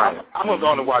 Well, no, I'm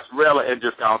going to watch Rella and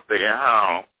just don't say,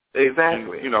 "Oh,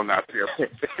 exactly." Not tell.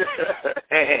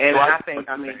 and I think,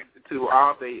 to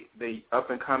all the up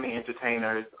and coming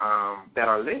entertainers that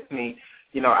are listening,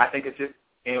 I think it's just,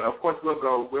 and of course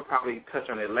we'll probably touch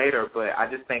on it later, but I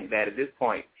just think that at this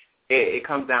point, it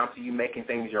comes down to you making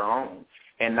things your own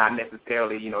and not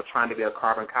necessarily, trying to be a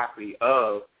carbon copy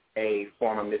of a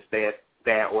former Miss that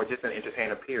or just an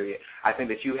entertainer, period. I think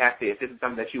that you have to, if this is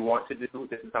something that you want to do,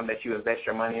 this is something that you invest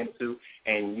your money into,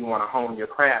 and you want to hone your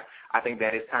craft, I think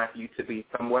that it's time for you to be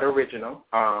somewhat original.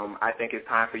 I think it's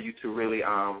time for you to really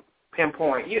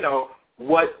pinpoint, how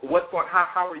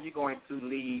are you going to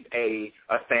lead a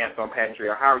stance on pageantry,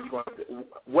 or how are you going to,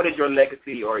 what is your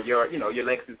legacy, or your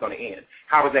legacy is going to end?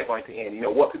 How is that going to end?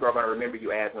 What people are going to remember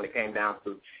you as when it came down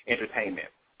to entertainment.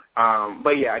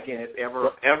 But yeah, again, it's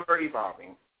ever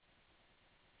evolving.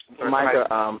 Micah,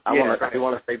 I do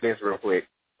want to say this real quick.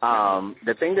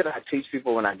 The thing that I teach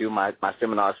people when I do my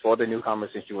seminars for the newcomers,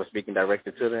 since you were speaking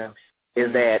directly to them,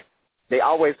 is that they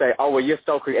always say, "Oh, well, you're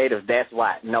so creative, that's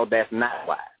why." No, that's not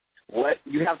why. What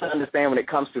you have to understand when it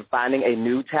comes to finding a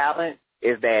new talent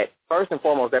is that, first and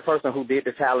foremost, that person who did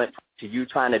the talent to you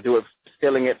trying to do it,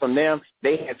 stealing it from them,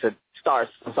 they had to start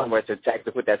somewhere to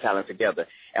put that talent together.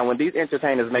 And when these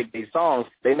entertainers make these songs,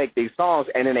 they make these songs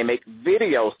and then they make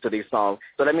videos to these songs.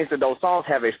 So that means that those songs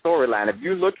have a storyline. If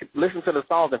you listen to the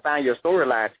songs and find your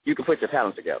storyline, you can put your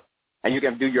talent together. And you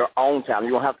can do your own talent.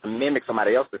 You don't have to mimic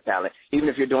somebody else's talent, even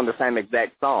if you're doing the same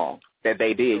exact song that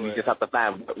they did. You just have to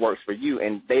find what works for you.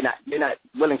 And they're not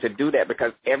willing to do that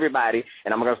because everybody,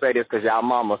 and I'm going to say this because y'all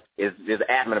mama is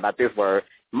adamant about this word,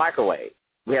 microwave.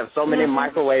 We have so many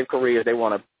microwave careers. They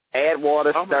want to add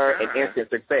water, stir, and instant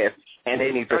success, and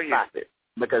they need to stop it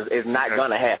because it's not going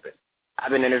to happen.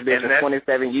 I've been in this business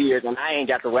 27 years, and I ain't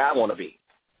got to where I want to be.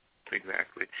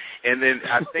 Exactly. And then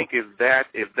I think if that's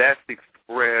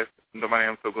expressed, Damoni,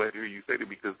 I'm so glad to hear you say that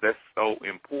because that's so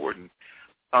important.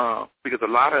 Because a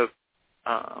lot of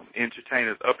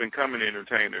entertainers, up-and-coming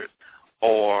entertainers,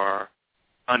 are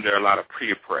under a lot of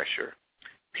peer pressure.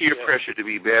 Pressure to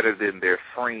be better than their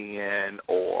friend,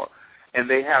 and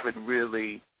they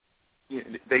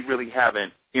really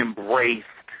haven't embraced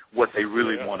what they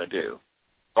really want to do,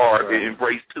 or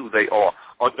embraced who they are,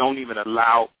 or don't even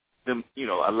allow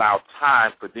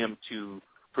time for them to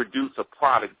produce a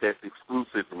product that's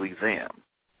exclusively them.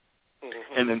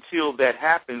 Mm-hmm. And until that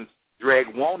happens,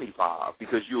 drag won't evolve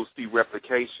because you'll see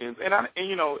replications,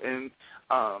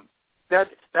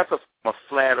 that's a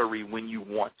flattery when you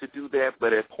want to do that,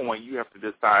 but at a point you have to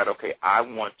decide, okay, I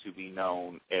want to be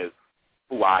known as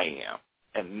who I am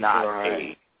and not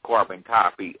a carbon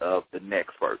copy of the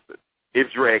next person.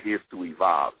 If drag is to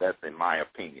evolve, that's in my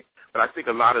opinion. But I think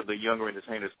a lot of the younger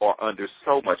entertainers are under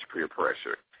so much peer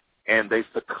pressure, and they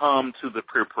succumb to the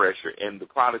peer pressure, and the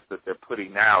products that they're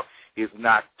putting out is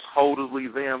not totally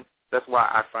them. That's why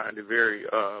I find it very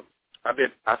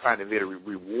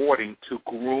rewarding to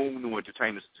groom new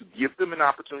entertainers, to give them an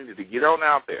opportunity to get on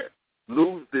out there,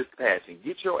 lose this passion,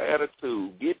 get your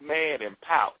attitude, get mad and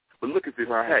pout. But look at this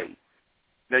tape.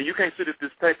 Now, you can't sit at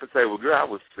this tape and say, well, girl, I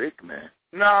was sick, man.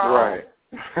 No. Right.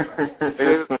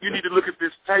 You need to look at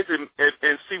this tape and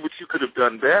see what you could have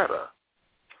done better.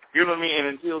 You know what I mean?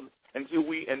 And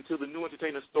until the new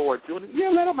entertainers start doing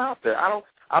it, let them out there.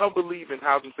 I don't believe in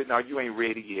housing say, no, you ain't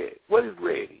ready yet. What is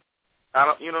ready?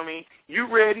 You know what I mean?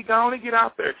 You ready? Go on and get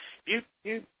out there. You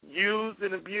use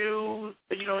and abuse,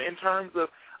 in terms of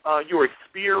your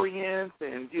experience,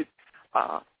 and get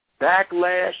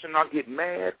backlash and not get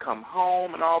mad, come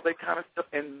home and all that kind of stuff,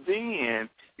 and then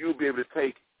you'll be able to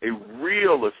take a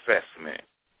real assessment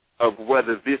of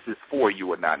whether this is for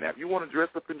you or not. Now, if you want to dress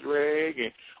up in drag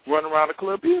and run around the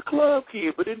club, be a club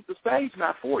kid, but the stage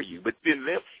not for you. But then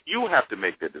you have to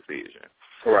make that decision.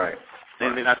 Right.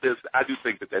 And then I do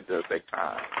think that does take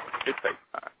time. It takes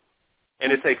time.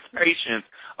 And it takes patience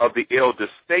of the elder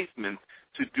statesmen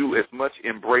to do as much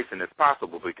embracing as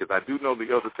possible, because I do know the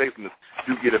elder statesmen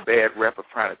do get a bad rep of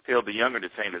trying to tell the younger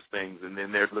entertainers things, and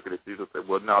then they're looking at these and say,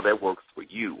 well, no, that works for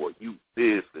you, or you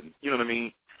this, and you know what I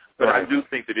mean? But I do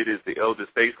think that it is the elder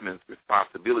statesman's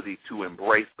responsibility to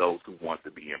embrace those who want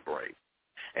to be embraced.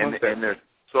 And there's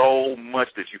so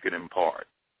much that you can impart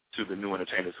to the new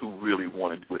entertainers who really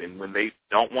want to do it. And when they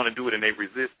don't want to do it and they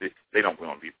resist it, they don't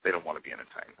want to be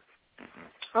entertainers.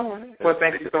 Mm-hmm. All right. Well,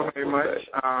 thank you so very much.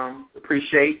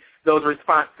 Appreciate those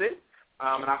responses.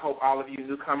 And I hope all of you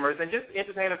newcomers and just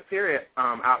entertainers, period,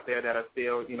 out there that are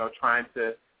still, trying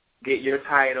to get your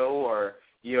title or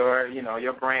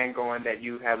your brand going, that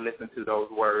you have listened to those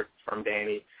words from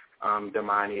Danny,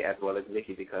 Damoni, as well as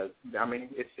Vicki, because,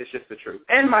 it's just the truth.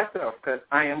 And myself, because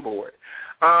I am bored.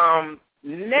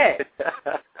 Next,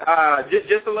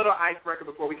 just a little icebreaker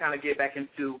before we kind of get back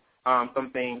into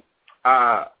some things.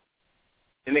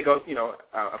 And it goes,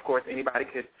 of course, anybody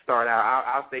could start out.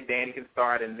 I'll say Danny can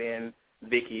start, and then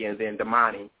Vicki, and then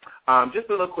Damoni. Just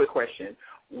a little quick question.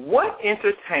 What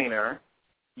entertainer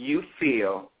you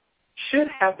feel should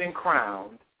have been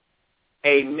crowned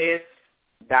a Miss ...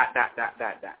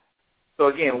 So,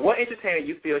 again, what entertainer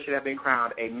you feel should have been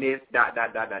crowned a Miss ...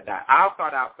 I'll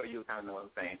start out so you kind of know what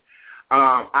I'm saying.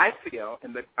 I feel,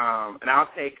 and I'll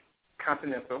take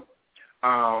Continental,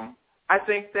 I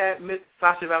think that Miss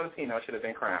Sasha Valentino should have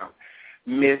been crowned.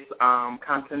 Miss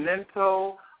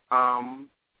Continental,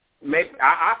 maybe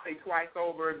I say twice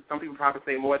over. Some people probably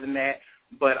say more than that,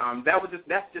 but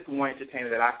that's just one entertainer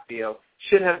that I feel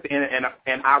should have been,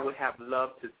 and I would have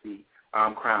loved to see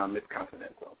crowned Miss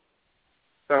Continental.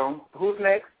 So who's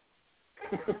next?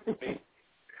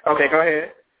 Okay, go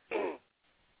ahead.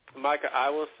 Micah, I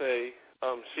will say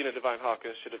Sheena Devine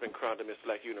Hawkins should have been crowned a Miss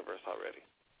Black Universe already.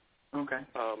 Okay.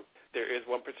 There is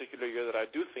one particular year that I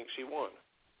do think she won.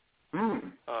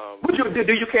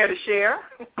 Do you care to share?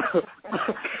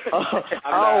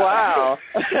 Wow.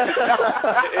 Again,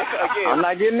 I'm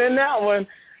not getting in that one.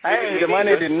 Hey,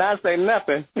 Damoni did not say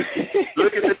nothing.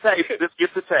 Look at the tape. Just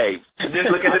get the tape. Just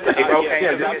look at the tape. Okay.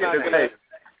 Yeah, look at the tape.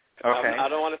 Okay. I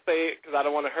don't want to say it because I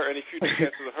don't want to hurt any future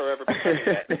chances of her ever becoming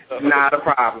that. So. Not a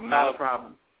problem. Not a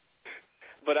problem.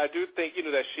 But I do think,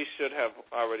 that she should have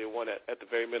already won it at the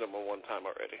very minimum one time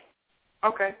already.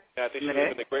 Okay. And I think she's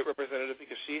been a great representative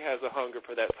because she has a hunger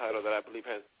for that title that I believe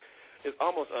is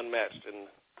almost unmatched, and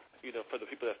for the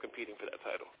people that's competing for that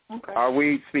title. Okay. Are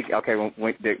we speaking? Okay,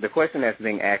 the question that's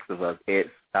being asked of us is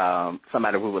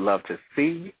somebody we would love to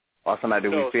see, or somebody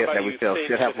we feel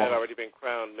should have won? already been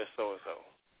crowned Miss So and So.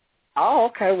 Oh,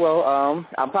 okay. Well,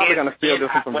 I'm probably going to steal this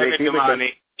one from Vicki. In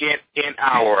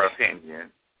our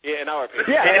opinion. Yeah, in our opinion.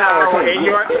 Yeah, in our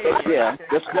opinion. Yeah,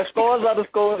 the scores are the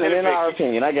scores, and in our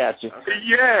opinion, I got you.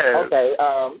 Yes. Okay,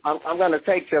 I'm going to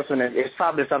take this one. It's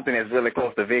probably something that's really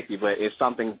close to Vicki, but it's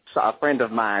something a friend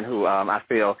of mine who I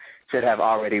feel should have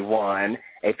already won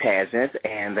a pageant,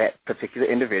 and that particular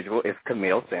individual is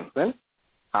Camille Simpson.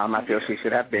 I feel she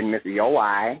should have been Miss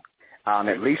EOY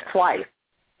at least twice.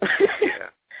 Yeah.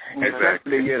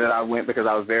 Exactly. The year that I went, because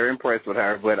I was very impressed with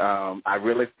her, but I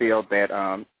really feel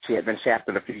that she had been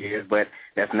shafted a few years, but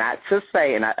that's not to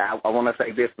say, and I want to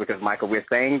say this because, Michael, we're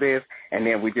saying this, and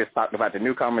then we just talked about the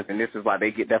newcomers, and this is why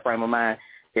they get that frame of mind.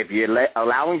 If you're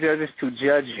allowing judges to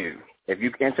judge you, if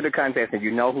you enter the contest and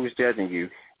you know who's judging you,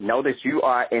 know that you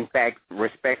are, in fact,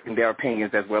 respecting their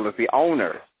opinions as well as the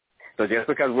owners. So just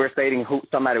because we're stating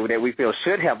somebody that we feel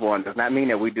should have won does not mean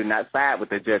that we do not side with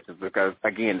the judges because,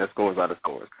 again, the scores are the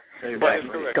scores. But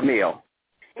Camille.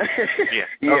 Yeah.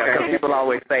 Because people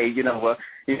always say, well,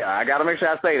 I got to make sure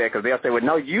I say that because they'll say, well,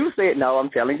 no, you said no.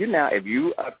 I'm telling you now, if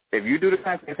you do the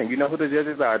contest and you know who the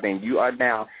judges are, then you are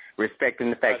now respecting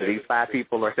the fact that these 5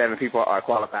 people or 7 people are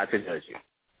qualified to judge you.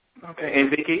 Okay. And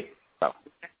Vicki? So.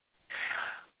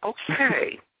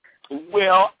 Okay.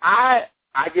 Well, I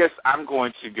guess I'm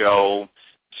going to go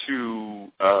to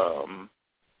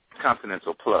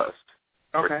Continental Plus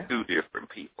for 2 different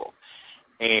people.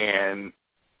 And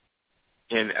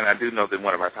I do know that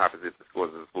one of our topics is the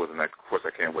scores, and of course I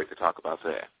can't wait to talk about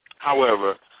that.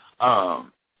 However,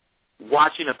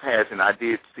 watching a pageant, I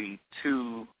did see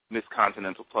 2 Miss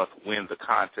Continental Plus win the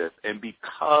contest, and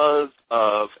because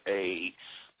of a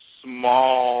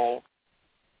small,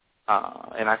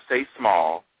 and I say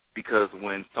small because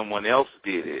when someone else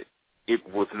did it, it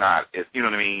was not, you know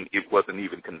what I mean? It wasn't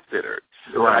even considered.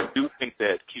 Right. I do think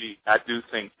that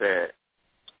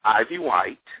Ivy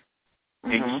White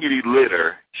and Kitty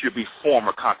Litter should be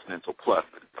former Continental Plus.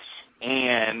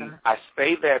 And I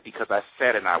say that because I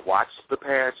sat and I watched the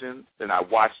pageants, and I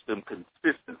watched them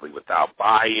consistently without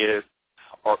bias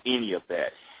or any of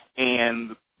that.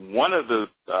 And one of the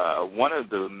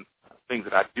things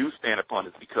that I do stand upon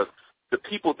is because the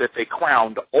people that they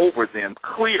crowned over them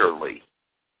clearly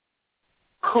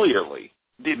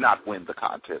did not win the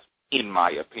contest, in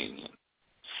my opinion.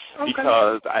 Okay.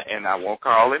 Because, I won't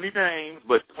call any names,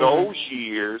 but those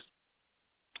years,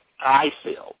 I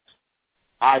felt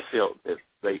that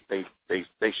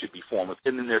they should be formers.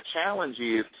 And then their challenge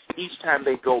is each time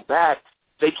they go back,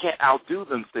 they can't outdo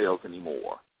themselves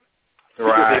anymore.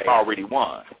 Because they've already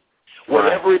won.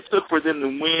 Whatever it took for them to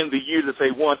win the year that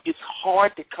they won, it's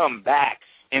hard to come back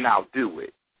and outdo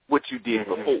it, what you did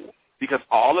before. Because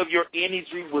all of your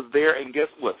energy was there, and guess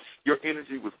what? Your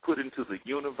energy was put into the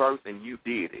universe, and you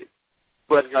did it.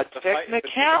 But a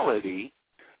technicality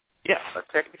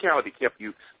kept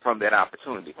you from that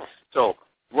opportunity. So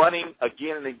running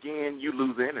again and again, you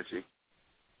lose energy.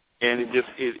 And if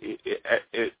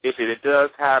it does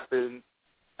happen,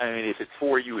 I mean, if it's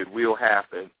for you, it will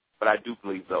happen. But I do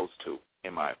believe those 2,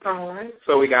 in my opinion. All right.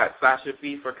 So we got Sasha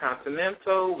Fee for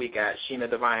Continental. We got Sheena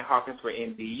Devine Hawkins for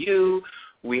NBU.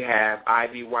 We have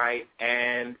Ivy White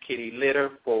and Kitty Litter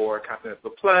for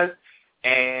Continental Plus,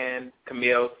 and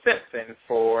Camille Simpson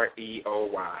for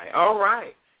EOY. All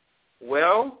right.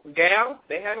 Well, Gal,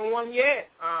 they haven't won yet,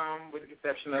 with the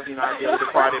exception of, our dear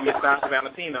departed Miss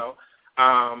Valentino.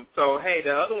 So, hey,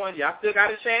 the other ones, y'all still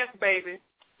got a chance, baby.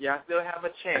 Y'all still have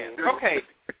a chance. Okay,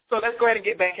 so let's go ahead and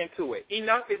get back into it.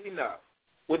 Enough is enough.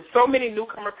 With so many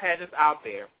newcomer pageants out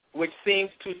there, which seems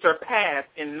to surpass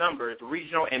in numbers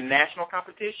regional and national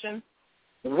competition,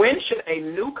 when should a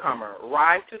newcomer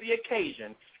rise to the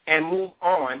occasion and move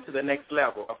on to the next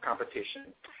level of competition?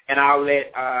 And I'll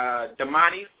let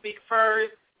Damoni speak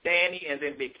first, Danny, and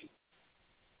then Vicki.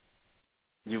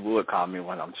 You would call me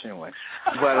when I'm chewing.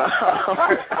 But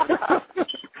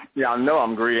y'all know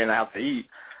I'm greedy and I have to eat.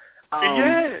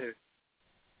 Yes.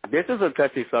 This is a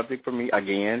touchy subject for me,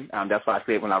 again. That's why I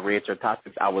said when I read your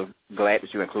topics, I was glad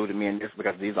that you included me in this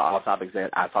because these are all topics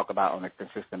that I talk about on a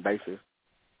consistent basis.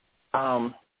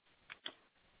 When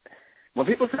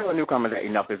people tell a newcomer that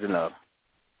enough is enough,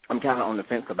 I'm kind of on the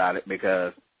fence about it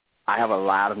because I have a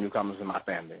lot of newcomers in my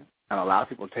family, and a lot of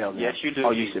people tell me, yes, you do.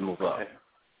 "Oh, you should move up."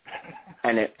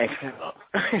 And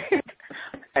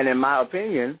and in my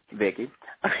opinion, Vicki,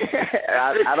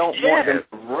 I don't want them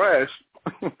to rush.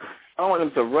 I don't want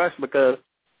them to rush because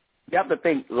you have to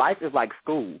think life is like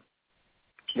school.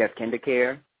 There's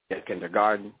kindergarten, there's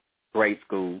kindergarten, grade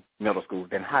school, middle school,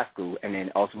 then high school, and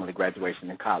then ultimately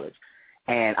graduation in college.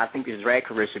 And I think your drag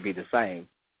career should be the same.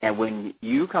 And when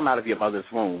you come out of your mother's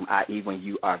womb, i.e. when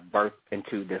you are birthed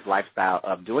into this lifestyle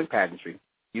of doing pageantry,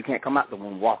 you can't come out the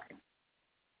womb walking.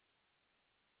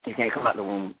 You can't come out the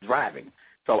womb driving.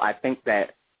 So I think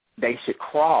that they should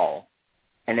crawl,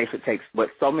 and they should take what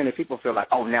so many people feel like,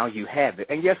 oh, now you have it.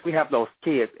 And, yes, we have those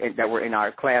kids that were in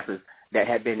our classes that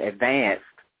had been advanced,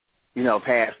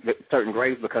 past certain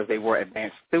grades because they were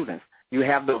advanced students. You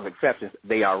have those exceptions.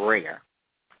 They are rare.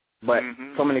 But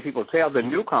so many people tell the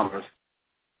newcomers,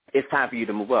 it's time for you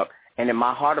to move up. And in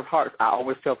my heart of hearts, I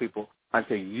always tell people,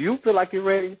 until you feel like you're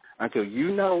ready, until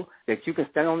you know that you can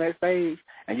stand on that stage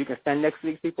and you can stand next to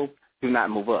these people, do not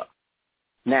move up.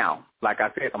 Now, like I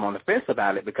said, I'm on the fence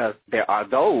about it because there are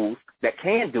those that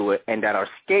can do it and that are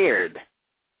scared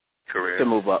to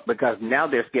move up because now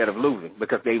they're scared of losing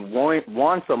because they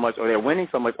won so much or they're winning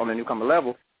so much on the newcomer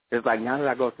level. It's like, now that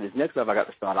I go to this next level, I got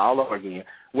to start all over again.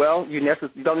 Well, you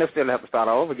don't necessarily have to start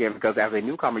all over again because as a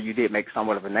newcomer, you did make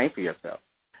somewhat of a name for yourself.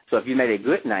 So if you made a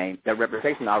good name, that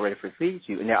reputation already precedes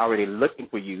you, and they're already looking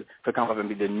for you to come up and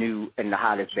be the new and the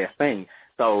hottest best thing.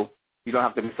 So you don't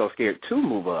have to be so scared to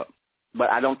move up. But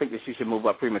I don't think that you should move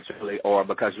up prematurely or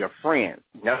because your friends.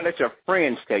 Don't let your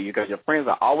friends tell you because your friends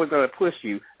are always going to push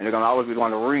you, and they're going to always be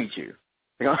going to read you.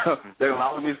 They're going to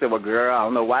always be saying, well, girl, I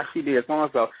don't know why she did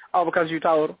so-and-so. Oh, because you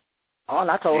told her. Oh,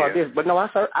 and I told her this. But no, I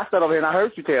sat over here and I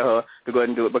heard you tell her to go ahead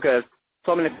and do it because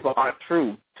so many people aren't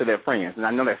true to their friends. And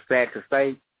I know that's sad to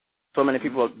say. So many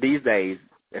people these days,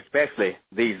 especially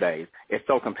these days, it's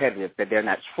so competitive that they're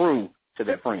not true to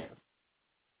their friends.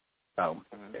 So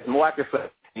it's more I can say.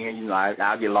 And,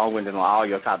 I'll get long-winded on all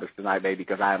your topics tonight, baby,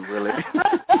 because I am really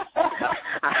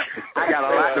I got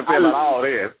a lot to feel about all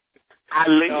this.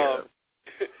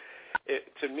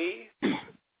 To me,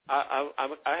 I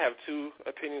have two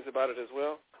opinions about it as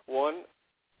well. One,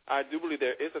 I do believe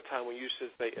there is a time when you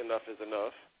should say enough is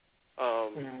enough.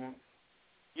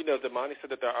 Damoni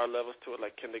said that there are levels to it,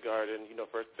 like kindergarten,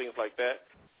 for things like that.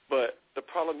 But the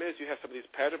problem is you have some of these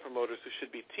pageant promoters who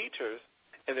should be teachers,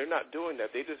 and they're not doing that.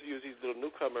 They just use these little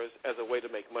newcomers as a way to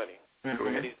make money.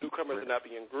 And these newcomers are not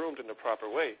being groomed in the proper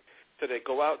way. So they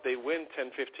go out, they win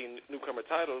 10, 15 newcomer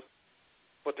titles,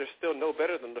 but they're still no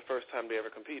better than the first time they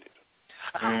ever competed.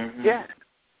 Yeah.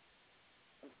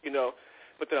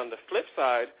 But then on the flip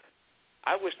side,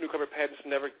 I wish newcomer pageants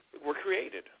never were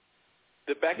created.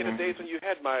 Back in the days when you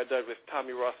had Maya Douglas,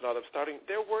 Tommy Ross, and all them starting,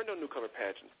 there were no newcomer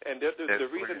pageants. And the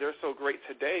reason they're so great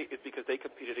today is because they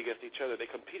competed against each other.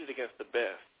 They competed against the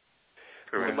best.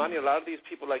 Damoni, a lot of these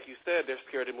people, like you said, they're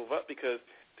scared to move up because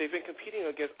they've been competing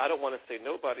against, I don't want to say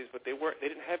nobodies, but they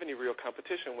didn't have any real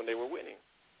competition when they were winning.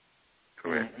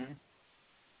 Correct.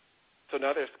 So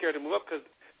now they're scared to move up because,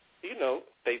 they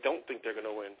don't think they're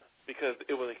going to win because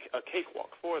it was a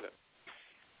cakewalk for them.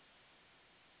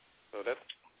 So that's...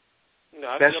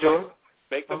 That's true.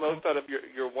 Make the most out of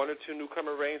your one or two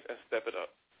newcomer reigns and step it up.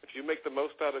 If you make the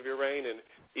most out of your reign, and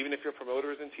even if your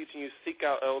promoter isn't teaching you, seek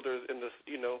out elders in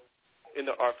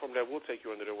the art form that will take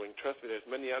you under their wing. Trust me, there's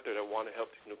many out there that want to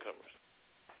help these newcomers.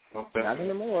 Not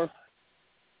anymore.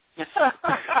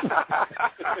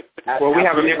 Well, we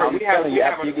have a different.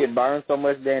 After you get burned so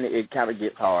much, then it kind of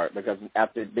gets hard because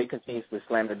after they continuously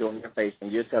slam the door in your face,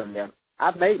 and you're telling them,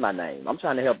 "I've made my name. I'm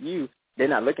trying to help you." They're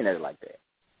not looking at it like that.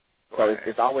 So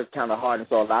it's always kind of hard. And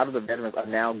so a lot of the veterans are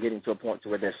now getting to a point to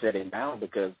where they're shutting down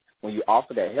because when you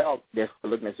offer that help, they're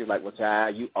looking at you like, well,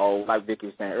 child, you old. Like Vicki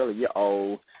was saying earlier, you're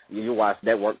old. You watch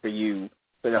that work for you.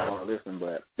 So they don't want to listen.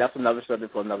 But that's another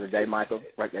subject for another day, Michael.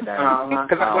 Write that down.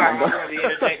 Because I wanted to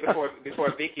interject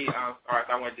before Vicki starts.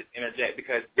 I wanted to interject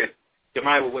because,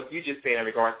 Jemima, what you just said in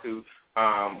regards to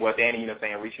what Danny,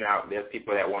 saying reaching out, there's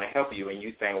people that want to help you, and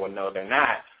you saying, well, no, they're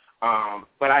not.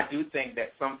 But I do think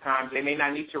that sometimes they may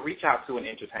not need to reach out to an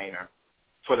entertainer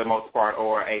for the most part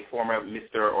or a former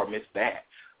Mr. or Miss that.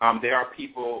 There are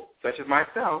people such as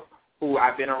myself who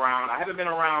I've been around. I haven't been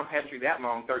around pageantry that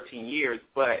long, 13 years,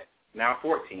 but now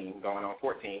 14, going on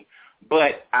 14.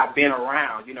 But I've been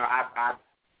around. I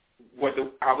was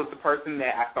the person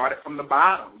that I started from the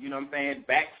bottom,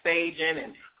 backstaging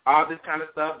and all this kind of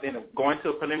stuff, then going to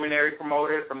a preliminary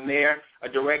promoter, from there a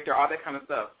director, all that kind of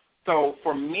stuff. So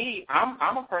for me,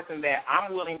 I'm a person that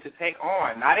I'm willing to take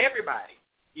on, not everybody,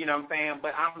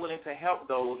 but I'm willing to help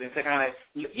those and to kind of,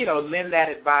 lend that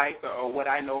advice or what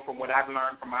I know from what I've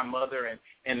learned from my mother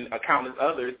and countless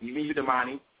others, even you,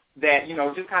 Damoni, that,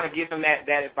 just kind of give them that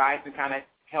advice and kind of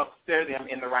help steer them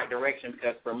in the right direction.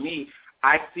 Because for me,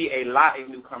 I see a lot of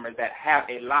newcomers that have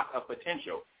a lot of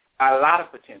potential,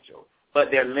 but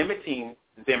they're limiting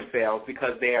themselves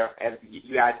because they're, as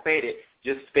you guys stated,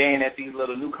 just staying at these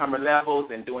little newcomer levels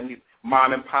and doing these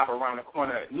mom and pop around the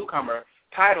corner newcomer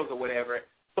titles or whatever,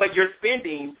 but you're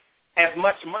spending as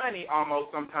much money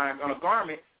almost sometimes on a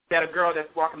garment that a girl that's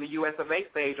walking the US of A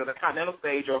stage or the Continental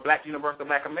stage or Black Universal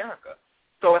Black America.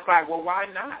 So it's like, well, why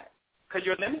not? Because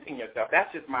you're limiting yourself.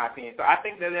 That's just my opinion. So I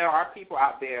think that there are people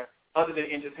out there other than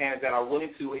entertainers that are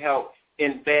willing to help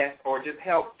invest or just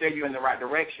help steer you in the right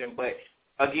direction. But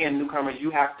again, newcomers,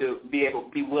 you have to be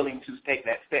willing to take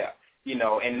that step,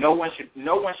 and no one should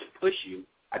push you.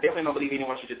 I definitely don't believe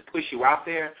anyone should just push you out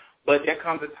there. But there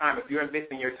comes a time, if you're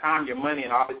investing your time, your money,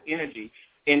 and all this energy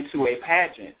into a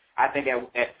pageant, I think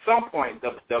at some point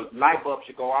the light bulb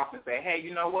should go off and say, hey,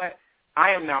 you know what?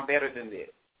 I am now better than this.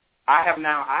 I've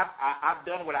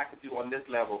done what I could do on this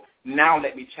level. Now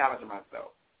let me challenge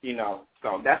myself.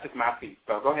 So that's just my piece.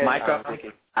 So go ahead, Michael. Vicki.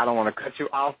 I don't want to cut you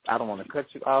off.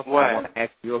 What? I want to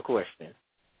ask you a question.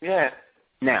 Yeah.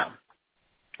 Now,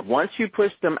 once you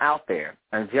push them out there,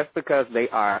 and just because they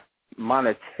are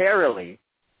monetarily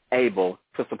able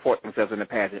to support themselves in the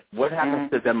pageant, what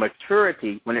happens to their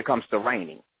maturity when it comes to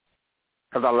reigning?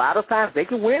 Because a lot of times they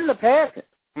can win the pageant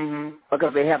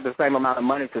because they have the same amount of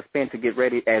money to spend to get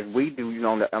ready as we do,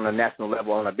 on a national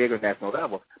level, on a bigger national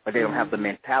level, but they don't have the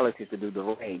mentality to do the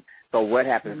reign. So what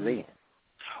happens then?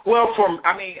 Well,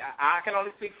 I can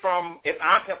only speak from if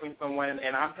I'm helping someone,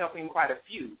 and I'm helping quite a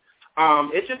few.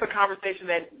 It's just a conversation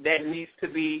that needs to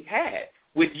be had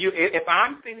with you. If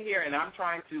I'm sitting here and I'm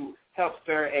trying to help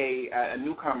stir a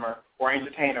newcomer or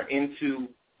entertainer into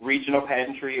regional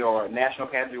pageantry or national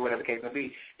pageantry, whatever the case may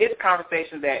be, it's a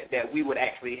conversation that we would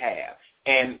actually have.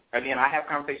 And, again, I have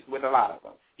conversations with a lot of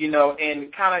them,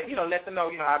 and kind of, let them know,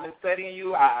 I've been studying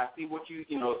you. I see what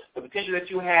the potential that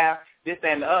you have, this,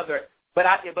 that, and the other. But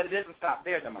it doesn't stop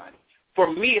there, Damoni.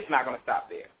 For me, it's not going to stop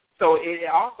there. So it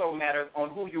also matters on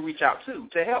who you reach out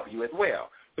to help you as well.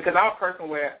 Because I'm a person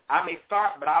where I may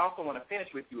start, but I also want to finish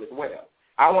with you as well.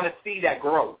 I want to see that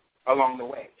growth along the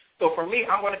way. So for me,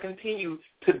 I'm going to continue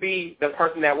to be the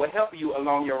person that will help you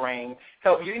along your reign,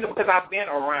 help you, because I've been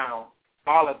around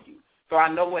all of you. So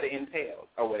I know what it entails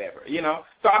or whatever,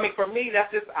 So, for me,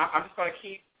 that's just, I'm just going to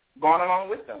keep going along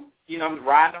with them,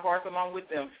 riding the horse along with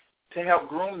them to help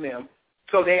groom them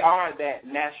so they are that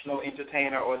national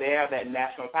entertainer or they are that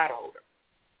national title holder.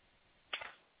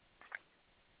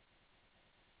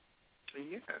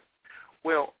 Yes.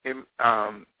 Well,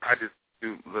 I just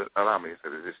do allow me to say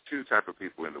that there's two types of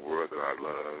people in the world that I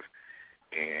love,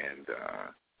 and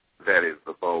that is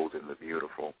the bold and the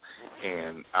beautiful.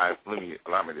 And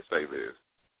allow me to say this: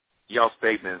 y'all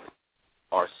statements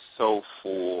are so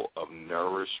full of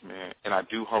nourishment, and I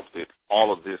do hope that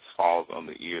all of this falls on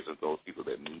the ears of those people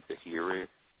that need to hear it.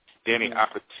 Danny, I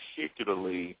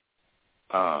particularly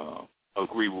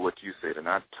agree with what you said, and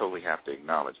I totally have to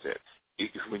acknowledge that.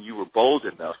 When you were bold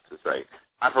enough to say,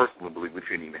 I personally believe we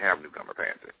shouldn't even have newcomer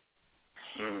pageant.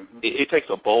 It takes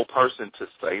a bold person to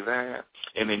say that,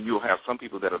 and then you'll have some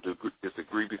people that will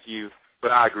disagree with you,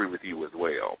 but I agree with you as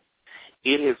well.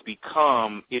 It has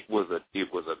become, it was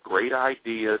a great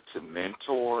idea to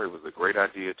mentor. It was a great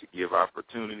idea to give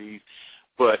opportunities,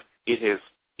 but it has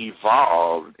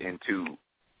evolved into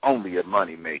only a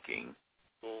money-making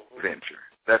venture.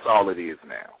 That's all it is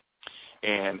now.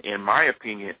 And in my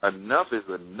opinion, enough is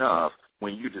enough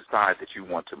when you decide that you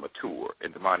want to mature.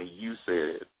 And Damoni,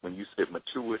 when you said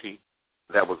maturity,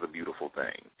 that was a beautiful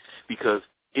thing, because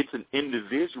it's an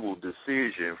individual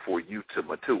decision for you to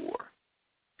mature.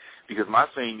 Because my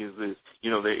thing is this,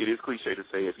 it is cliche to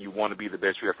say if you want to be the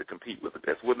best, you have to compete with the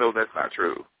best. Well, no, that's not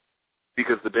true,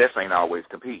 because the best ain't always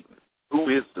competing. Who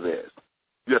is the best?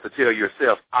 You have to tell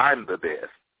yourself, I'm the best,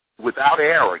 without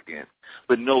arrogance,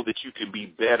 but know that you can be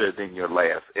better than your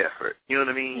last effort. You know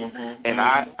what I mean? And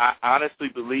I honestly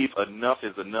believe enough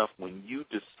is enough when you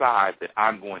decide that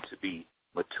I'm going to be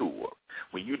mature.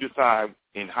 When you decide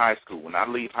in high school, when I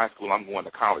leave high school, I'm going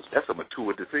to college, that's a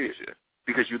mature decision,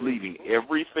 because you're leaving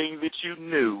everything that you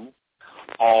knew,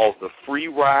 all the free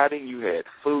riding, you had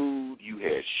food, you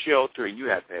had shelter, and you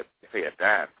had to pay a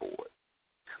dime for it.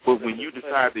 But when you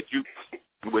decide that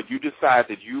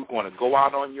you're going to go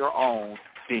out on your own,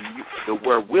 then the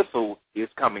wherewithal is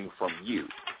coming from you.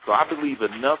 So I believe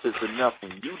enough is enough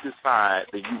when you decide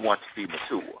that you want to be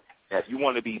mature. Now, if you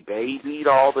want to be babied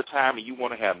all the time and you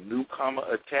want to have newcomer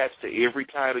attached to every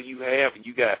title you have and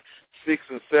you got 6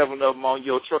 and 7 of them on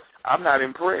your truck, I'm not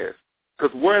impressed.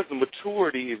 Because where's the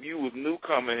maturity if you was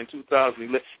newcomer in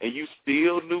 2011 and you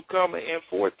still newcomer in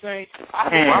 2014? I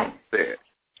do want that.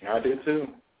 I do too.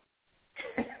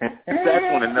 That's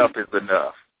when enough is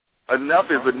enough. Enough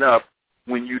is enough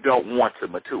when you don't want to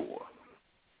mature.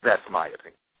 That's my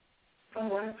opinion. All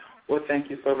right. Well, thank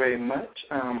you so very much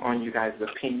on you guys'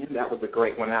 opinion. That was a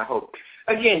great one. I hope,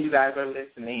 again, you guys are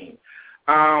listening.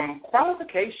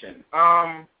 Qualification.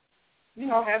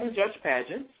 Having judge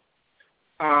pageants.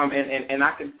 And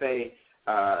I can say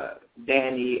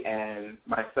Danny and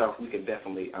myself, we can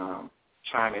definitely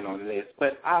chime in on this.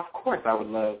 But, of course, I would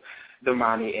love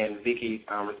Damoni and Vicki's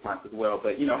response as well.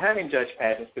 But, having judge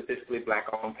pageants, specifically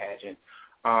black-owned pageants,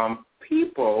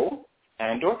 people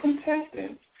and or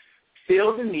contestants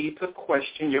feel the need to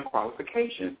question your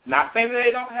qualifications. Not saying that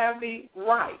they don't have the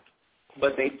right,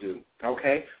 but they do,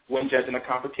 okay, when judging a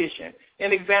competition.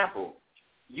 An example,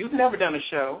 you've never done a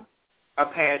show, a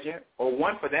pageant, or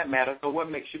one for that matter, so what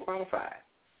makes you qualified?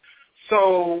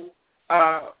 So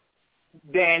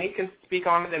Danny can speak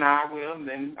on it, and I will, and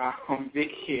then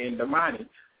Vicki and Damoni.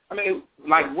 I mean,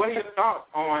 what are your thoughts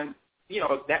on,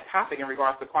 that topic in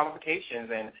regards to qualifications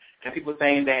and people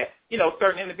saying that,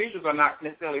 certain individuals are not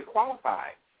necessarily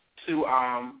qualified to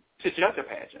judge a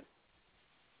pageant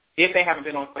if they haven't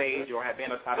been on stage or have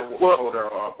been a title holder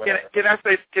or whatever. Can I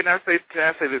say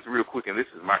this real quick, and this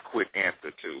is my quick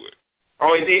answer to it.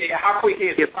 Oh, is it? How quick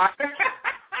is it?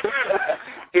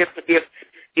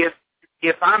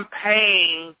 If I'm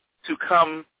paying to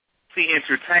come see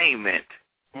entertainment,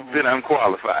 then I'm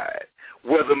qualified.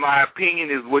 Whether my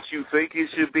opinion is what you think it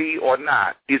should be or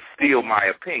not, it's still my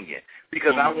opinion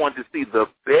because I want to see the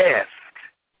best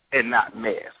and not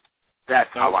mess. That's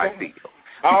how I feel.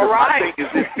 All right.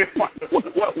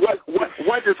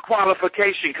 What does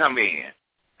qualification come in?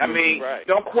 I mean,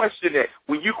 Don't question it.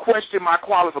 When you question my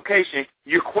qualification,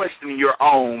 you're questioning your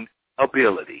own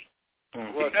ability.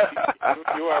 Well,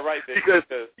 you are right there. Because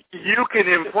you can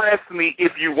impress me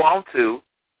if you want to.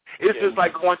 It's just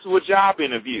like going to a job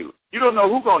interview. You don't know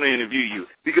who's going to interview you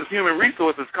because Human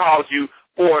Resources calls you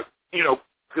for,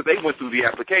 because they went through the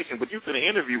application, but you're going to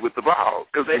interview with the boss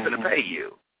because they're going to pay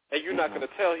you. And you're not going to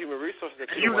tell Human Resources that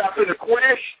you're not going to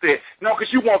question. No,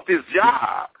 because you want this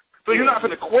job. So you're not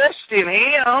going to question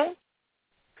him.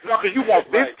 No, because you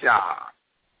want this job.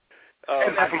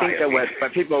 And I think that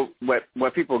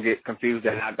what people get confused,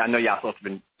 and I know y'all supposed to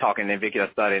have been talking, and Vicki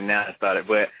started,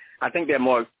 but I think they're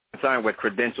more concerned with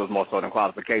credentials more so than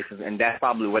qualifications, and that's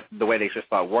probably the way they should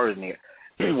start wording it.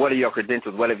 What are your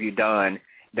credentials? What have you done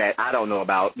that I don't know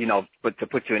about, but to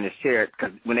put you in this chair?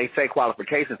 Because when they say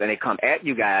qualifications and they come at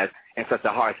you guys in such a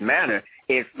harsh manner,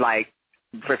 it's like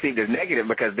perceived as negative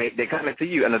because they come into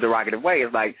you in a derogative way.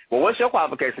 It's like, well, what's your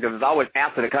qualification? Because it's always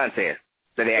after the contest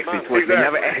that they actually switch. They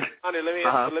never ask. Let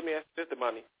me ask this,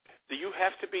 Damoni. Do you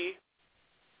have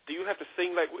to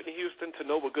sing like Whitney Houston to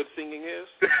know what good singing is?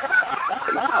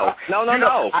 No.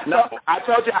 I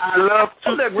told you I love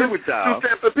two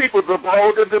sets of people, the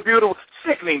bold and the beautiful.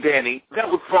 Sickening, Danny. That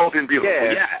was bold and beautiful.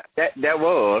 Yeah. That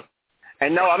was.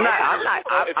 And no, I'm not.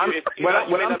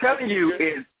 What I'm telling you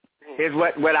is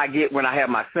what I get when I have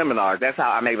my seminars. That's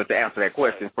how I'm able to answer that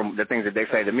question from the things that they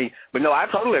say to me. But no, I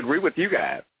totally agree with you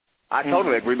guys. I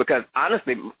totally agree because,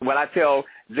 honestly, what I tell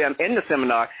them in the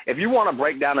seminar, if you want to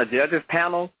break down a judges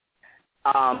panel,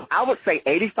 I would say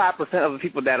 85% of the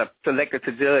people that are selected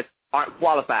to judge aren't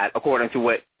qualified according to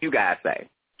what you guys say.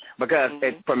 Because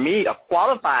for me, a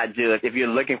qualified judge, if you're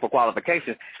looking for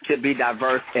qualifications, should be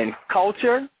diverse in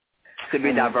culture, should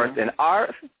be diverse in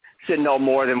art, should know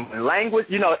more than one language,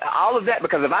 all of that.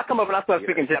 Because if I come up and I start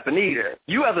speaking Japanese,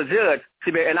 you as a judge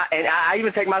should be, and I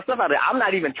even take myself out of it, I'm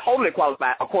not even totally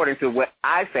qualified according to what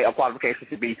I say a qualification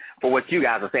should be for what you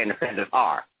guys are saying the standards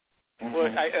are.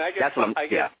 Well, I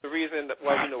guess the reason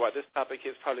why this topic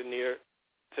is probably near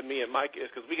to me and Mike is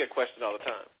because we get questioned all the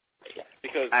time.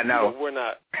 Because I know. We're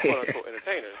not quote-unquote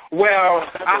entertainers. Well,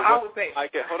 I would say.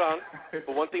 Hold on.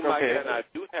 But one thing Mike and I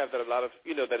do have that a lot of,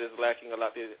 that is lacking a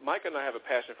lot is Mike and I have a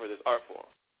passion for this art form.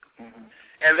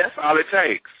 And that's all it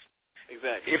takes.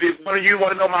 Exactly. If one of you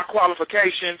want to know my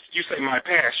qualifications, you say my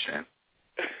passion.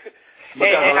 And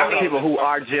a lot of people who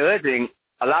are judging,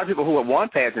 a lot of people who have won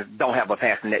pageants don't have a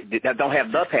passion that don't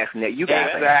have the passion that you guys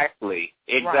have. Exactly.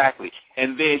 Right.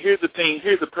 And then here's the thing: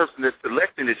 here's the person that's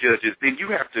selecting the judges. Then you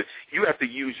have to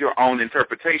use your own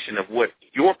interpretation of what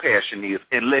your passion is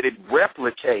and let it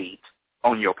replicate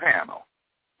on your panel.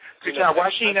 So, John, why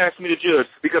she ain't asked me to judge?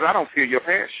 Because I don't feel your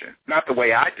passion, not the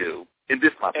way I do. And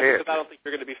this is my passion. Because I don't think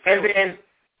you're going to be fair. And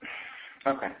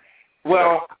then, okay.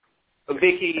 Well,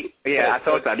 Vicki, I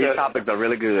told you these topics are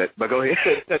really good, but go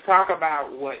ahead. To talk about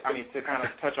to kind of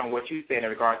touch on what you said in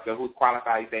regards to who's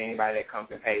qualified, you say anybody that comes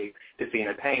and pays to see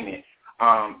entertainment.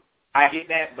 I get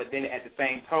that, but then at the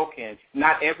same token,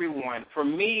 not everyone. For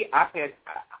me, I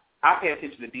pay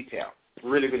attention to detail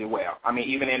really, really well. I mean,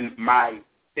 even in my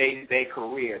day-to-day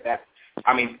career,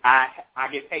 I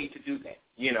get paid to do that,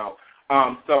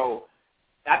 So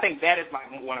I think that is like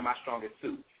one of my strongest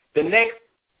suits. The next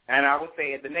And I would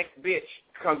say the next bitch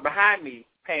comes behind me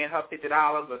paying her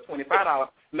 $50 or $25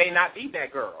 may not be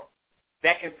that girl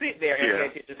that can sit there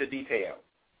and pay attention to detail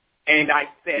and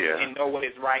dissect and know what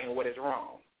is right and what is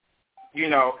wrong. You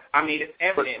know, I mean, it's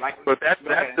evident. But that's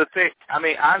the thing. I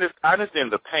mean, I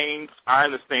understand the pain. I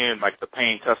understand, like, the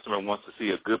paying customer wants to see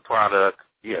a good product.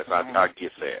 Yes, I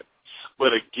get that.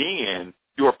 But again,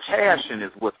 your passion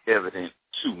is what's evident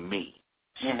to me.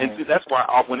 And see, that's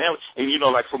why whenever, and you know,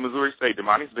 like for Missouri State,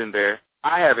 Damoni's been there.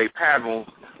 I have a panel,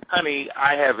 honey,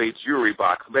 I have a jury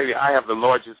box. Baby, I have the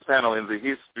largest panel in the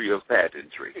history of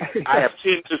pageantry. I have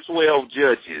 10 to 12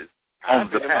 judges on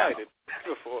the panel.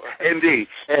 Indeed.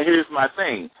 And here's my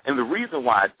thing. And the reason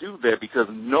why I do that, because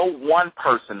no one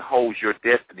person holds your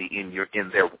destiny in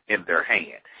their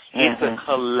hand. It's a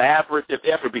collaborative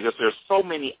effort because there's so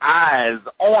many eyes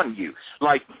on you.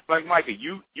 Like Micah,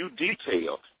 you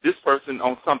detail this person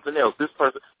on something else, this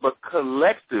person, but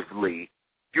collectively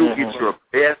you'll get your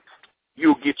best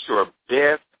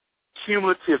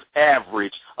cumulative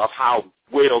average of how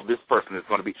well this person is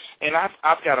going to be. And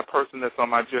I've got a person that's on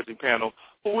my judging panel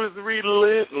who is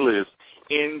relentless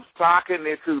in socking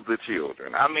it to the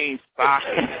children. I mean,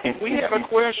 socking. We have a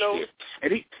question.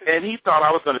 And he thought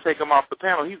I was going to take him off the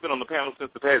panel. He's been on the panel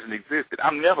since the pageant existed.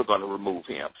 I'm never going to remove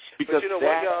him. Because but you know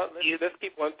what, y'all? Let's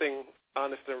keep one thing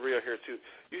honest and real here, too.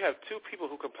 You have two people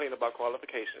who complain about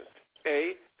qualifications.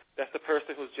 A, that's the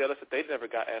person who's jealous that they never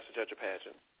got asked to judge a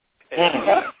pageant. And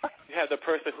you have the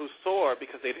person who's sore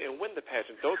because they didn't win the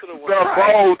pageant. Those are the ones. The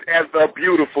bold and the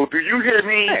beautiful. Do you hear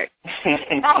me?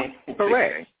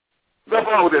 Correct. The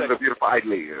bold and the beautiful. I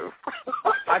live.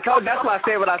 That's why I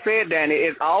said what I said, Danny.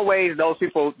 It's always those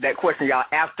people that question y'all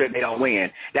after they don't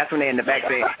win. That's when they're in the back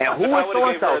saying, and who is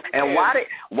so-and-so? And why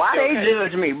they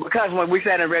judge me? Because when we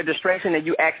sat in registration and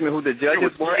you asked me who the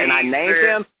judges were and I named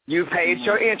them, you paid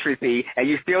your entry fee, and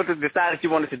you still decided you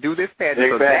wanted to do this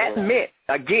pageant. So that meant,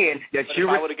 again, that you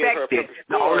respected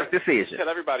the owner's decision. Tell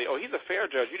everybody, oh, he's a fair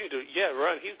judge. You need to,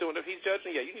 run. He's doing it. He's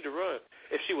judging. Yeah, you need to run.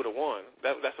 If she would have won,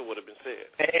 that's what would have been said.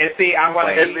 And see, I'm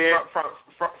going to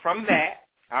from that.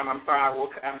 I'm sorry.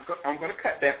 I'm going to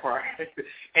cut that part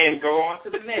and go on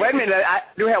to the next. Wait a minute. I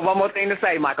do have one more thing to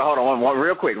say, Michael. Hold on, one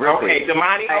real quick. Okay,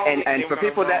 Damoni. And for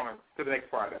people that. To the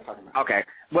next part I'm talking about. Okay.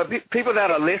 Well, people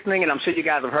that are listening, and I'm sure you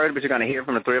guys have heard, but you're going to hear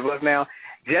from the three of us now,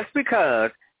 just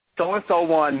because so-and-so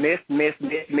won Miss, and I'm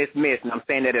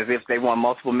saying that as if they won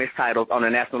multiple Miss titles on a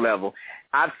national level,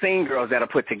 I've seen girls that are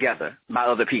put together by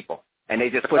other people, and they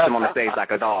just put them on the stage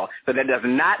like a doll. So that does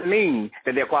not mean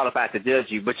that they're qualified to judge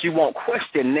you, but you won't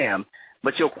question them.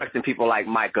 But you'll question people like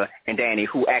Micah and Danny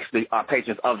who actually are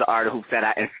patrons of the art, who sat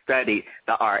out and studied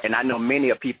the art. And I know many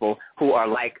of people who are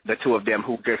like the two of them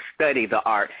who just study the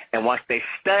art. And once they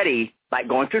study, like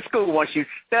going to school, once you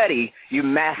study, you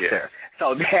master. Yeah.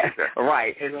 So that's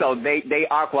right. So they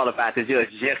are qualified to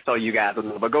judge, just so you guys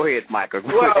know. But go ahead, Micah.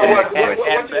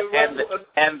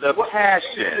 And the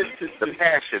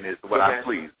passion is what I'm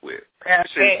pleased with.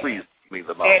 Passion pleased.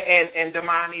 And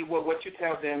Damoni, what you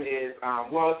tell them is,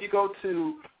 if you go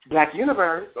to Black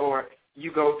Universe or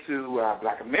you go to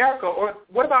Black America, or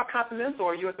what about Continental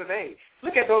or US of A?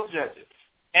 Look at those judges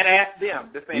and ask them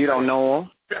the same. You don't know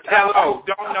them? Hello,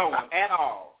 don't know them at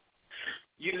all.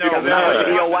 You know, I went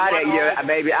to EOY that year,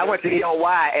 baby. I went to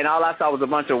EOY, and all I saw was a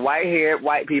bunch of white-haired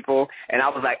white people, and I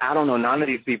was like, I don't know none of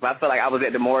these people. I felt like I was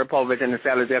at the Maury Povich and the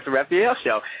Sellers Esther Raphael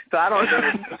show. So I don't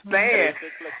understand.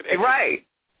 Right.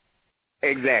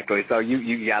 Exactly. So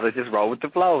you gotta just roll with the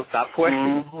flow. Stop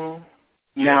questioning.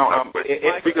 Now,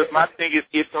 because my thing is,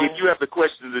 if you have to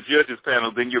question the judges panel,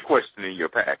 then you're questioning your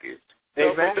package.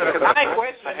 Exactly. Because I ain't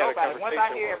questioning nobody. Once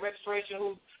I hear a registration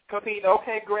who's competing,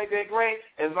 okay, great.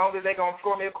 As long as they're gonna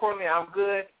score me accordingly, I'm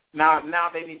good. Now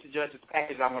they need to judge this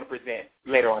package I'm gonna present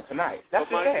later on tonight. That's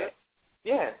just that.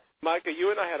 Yeah. Micah, you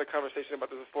and I had a conversation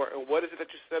about this before, and what is it that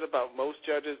you said about most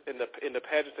judges in the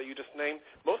pageants that you just named?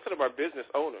 Most of them are business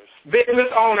owners.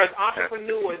 Business owners,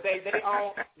 entrepreneurs. They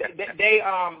own.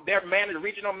 They're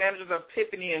regional managers of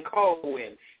Tiffany and Co.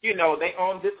 And they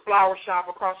own this flower shop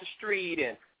across the street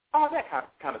and all that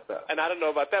kind of stuff. And I don't know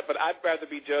about that, but I'd rather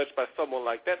be judged by someone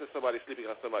like that than somebody sleeping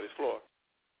on somebody's floor.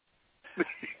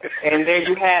 And there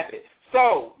you have it.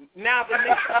 So now the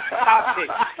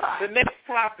next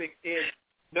topic is.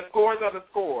 The scores are the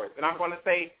scores, and I'm going to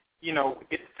say,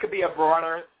 it could be a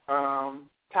broader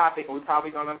topic, and we're probably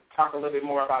going to talk a little bit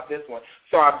more about this one.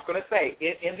 So I'm just going to say,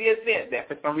 in the event that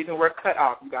for some reason we're cut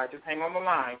off, you guys just hang on the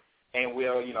line, and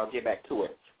we'll, get back to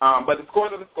it. But the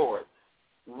scores are the scores.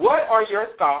 What are your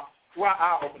thoughts? Well,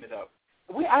 I'll open it up.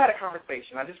 I had a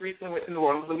conversation. I just recently went to New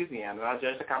Orleans, Louisiana, and I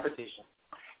judged a competition.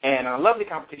 and a lovely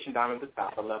competition down in the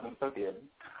South. I love them so dearly.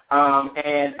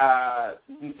 And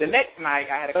the next night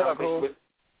I had a competition with,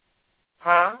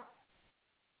 huh?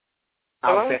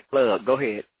 I was at plug. Go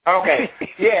ahead. Okay,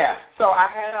 yeah. So I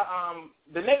had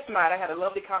the next night I had a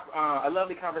lovely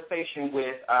conversation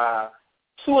with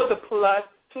two of the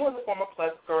former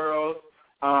Plus girls,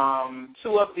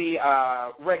 two of the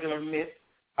regular Miss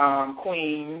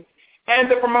Queens,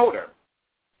 and the promoter.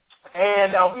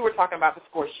 And we were talking about the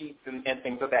score sheets and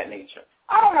things of that nature.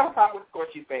 I don't have a problem with score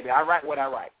sheets, baby. I write what I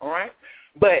write, all right?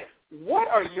 But what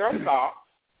are your thoughts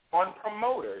on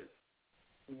promoters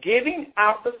giving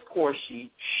out the score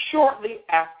sheet shortly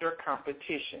after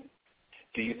competition?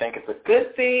 Do you think it's a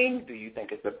good thing? Do you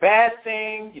think it's a bad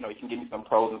thing? You can give me some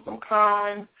pros and some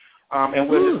cons, and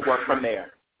we'll just work from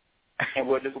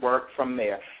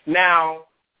there. Now,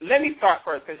 let me start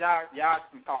first because y'all are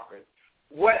some talkers.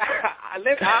 What I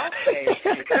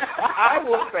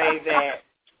will say that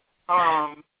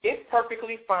it's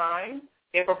perfectly fine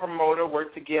if a promoter were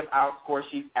to give out score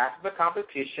sheets after the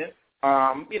competition.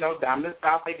 Down in the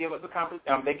South, they give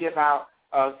out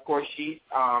score sheets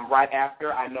right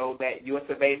after. I know that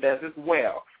USA does as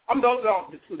well. Those are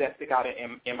the two that stick out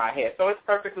in my head. So it's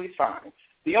perfectly fine.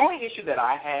 The only issue that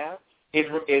I have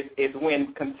is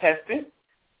when contestants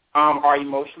are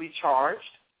emotionally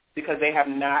charged because they have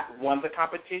not won the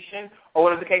competition, or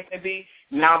whatever the case may be.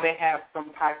 Now they have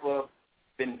some type of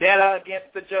vendetta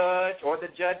against the judge or the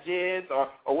judges or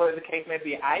whatever the case may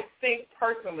be. I think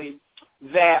personally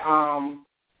that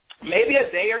maybe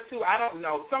a day or two, I don't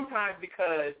know, sometimes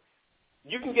because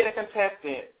you can get a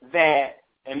contestant that,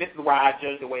 and this is why I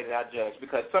judge the way that I judge,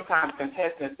 because sometimes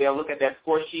contestants, they'll look at that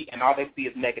score sheet and all they see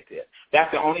is negative.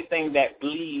 That's the only thing that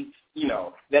bleeds,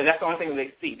 that's the only thing that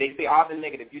they see. They see all the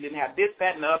negative. You didn't have this,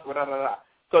 that, and the other, blah, blah, blah.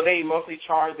 So they mostly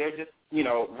charge, they're just,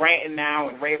 ranting now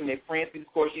and raving their friends through the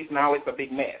score sheets. Now it's a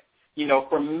big mess.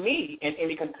 For me, and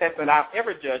any contestant I've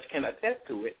ever judged can attest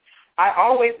to it, I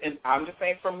always, and I'm just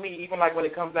saying for me, even like when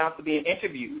it comes down to being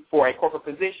interviewed for a corporate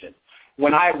position,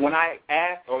 when I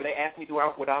ask, or they ask me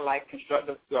would I like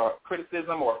constructive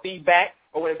criticism or feedback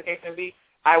or whatever the case may be,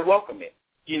 I welcome it.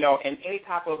 And any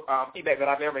type of feedback that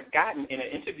I've ever gotten in an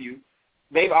interview,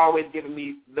 they've always given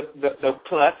me the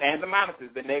plus and the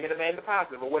minuses, the negative and the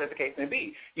positive, or whatever the case may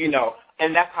be.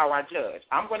 And that's how I judge.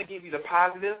 I'm going to give you the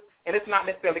positive. And it's not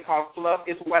necessarily called fluff.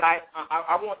 It's what I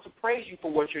want to praise you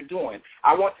for what you're doing.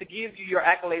 I want to give you your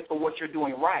accolades for what you're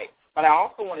doing right. But I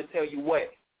also want to tell you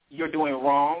what you're doing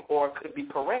wrong or could be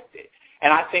corrected.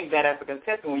 And I think that as a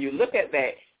contestant, when you look at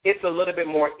that, it's a little bit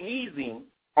more easy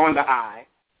on the eye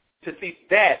to see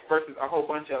that versus a whole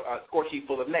bunch of score sheet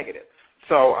full of negatives.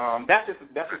 So that's just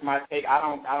my take. I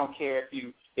don't care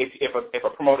if a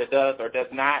promoter does or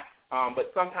does not.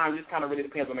 But sometimes it kind of really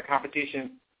depends on the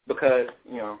competition. Because,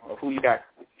 of who you got.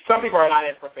 Some people are not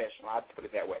as professional, I'll put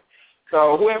it that way.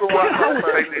 So whoever wants to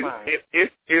first,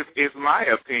 it's my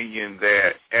opinion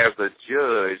that as a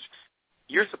judge,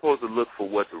 you're supposed to look for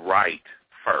what's right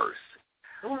first.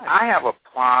 Right. I have a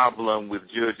problem with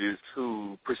judges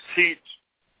who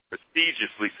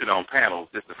prestigiously sit on panels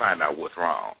just to find out what's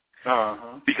wrong.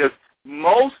 Uh-huh. Because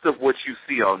most of what you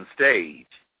see on stage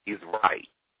is right,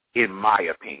 in my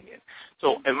opinion.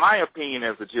 So in my opinion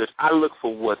as a judge, I look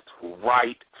for what's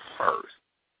right first.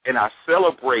 And I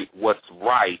celebrate what's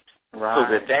right so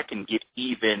that can get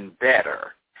even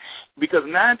better. Because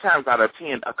 9 times out of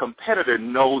 10, a competitor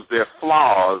knows their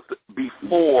flaws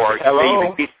before they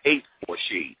even get a score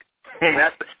sheet. And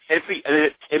that's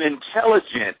an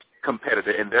intelligent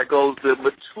competitor, and there goes the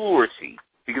maturity.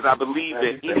 Because I believe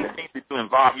that anything that you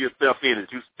involve yourself in,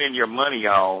 that you spend your money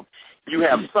on, you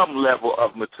have some level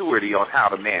of maturity on how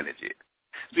to manage it.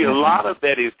 See, a lot of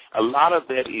that is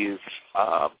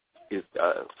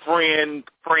friend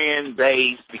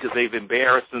based because they've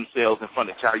embarrassed themselves in front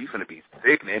of the child. You're going to be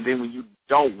sick, and then when you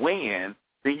don't win,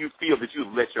 then you feel that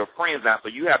you've let your friends out. So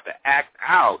you have to act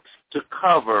out to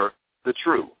cover the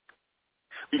truth.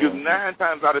 Because 9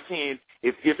 times out of 10,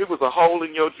 if it was a hole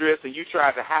in your dress and you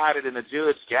tried to hide it and the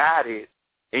judge got it,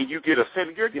 and you get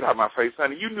offended, girl, get out of my face,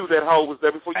 honey. You knew that hole was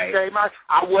there before you came out.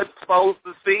 I wasn't supposed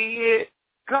to see it.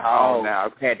 Come on now.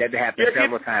 I've had that happen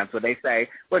several times where they say,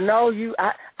 well, no,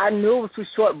 I knew it was too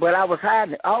short, but I was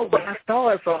hiding it. Oh, but I saw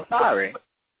it, so I'm sorry.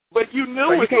 But you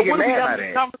knew it. So what are we having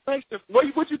this conversation?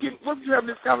 What you having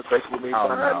this conversation with me? Oh,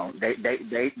 no.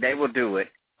 They will do it.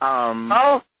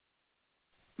 The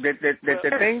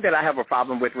thing that I have a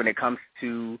problem with when it comes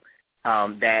to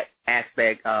that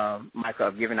aspect, Michael,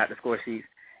 of giving out the score sheets,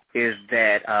 is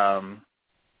that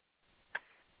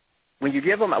when you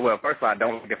give them out, well, first of all, I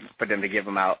don't want for them to give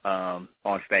them out on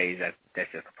stage. That's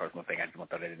just a personal thing. I just want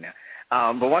to throw that in there.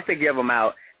 But once they give them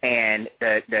out and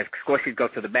the score sheets go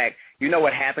to the back, you know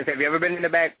what happens? Have you ever been in the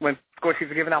back when score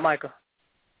sheets are given out, Michael?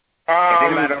 Has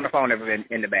anybody on the phone ever been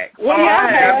in the back? Well,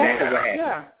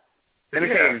 yeah. Let me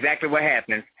tell you exactly what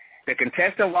happens. The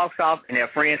contestant walks off and their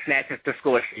friend snatches the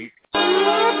score sheet.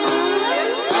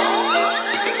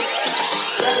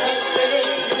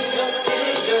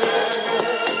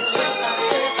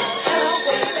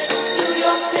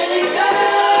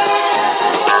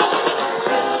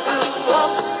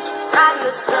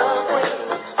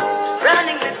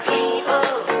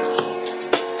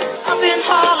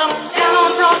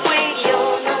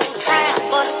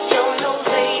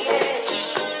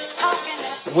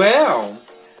 Well,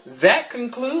 that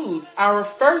concludes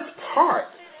our first part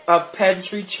of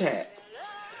Pageantry Chat.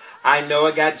 I know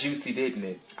it got juicy, didn't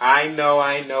it? I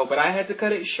know, but I had to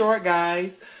cut it short,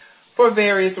 guys, for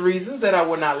various reasons that I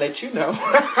will not let you know.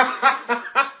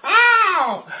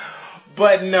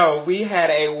 But no, we had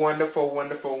a wonderful,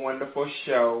 wonderful, wonderful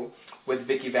show with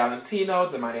Vicki Valentino,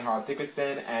 Damoni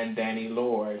Dickerson, and Danny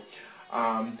Lord.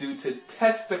 Due to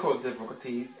technical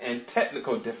difficulties,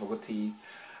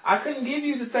 I couldn't give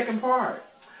you the second part.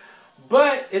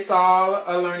 But it's all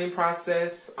a learning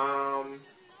process,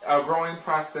 a growing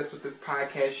process with this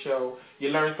podcast show. You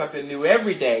learn something new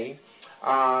every day,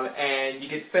 and you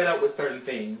get fed up with certain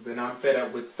things. And I'm fed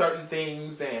up with certain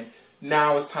things, and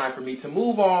now it's time for me to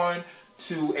move on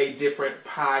to a different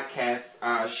podcast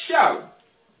show.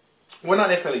 Well, not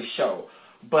necessarily show,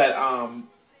 but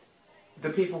the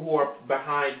people who are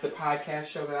behind the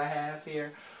podcast show that I have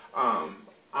here,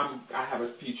 I have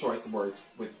a few choice words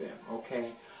with them,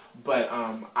 okay? But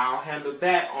I'll handle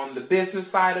that on the business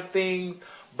side of things.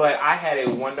 But I had a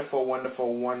wonderful,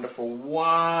 wonderful, wonderful,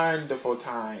 wonderful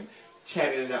time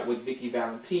chatting it up with Vicki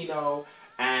Valentino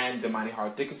and Damoni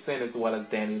Dickerson, as well as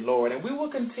Danny Lord. And we will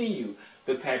continue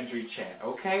the pageantry chat,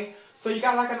 okay? So you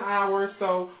got like an hour or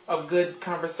so of good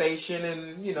conversation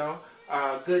and,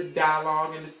 good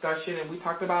dialogue and discussion. And we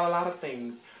talked about a lot of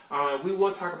things. We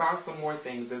will talk about some more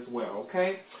things as well,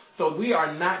 okay? So we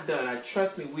are not done.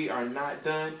 Trust me, we are not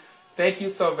done. Thank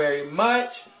you so very much.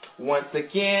 Once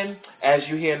again, as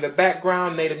you hear in the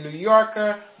background, Native New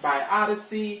Yorker by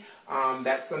Odyssey.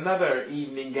 That's another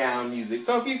evening gown music.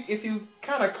 So if you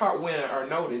kind of caught wind or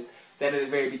noticed that at the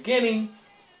very beginning,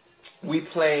 we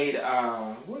played,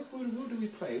 what did we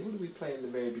play? What did we play in the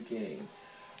very beginning?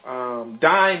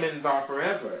 Diamonds Are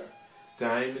Forever.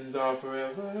 Diamonds Are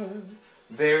Forever.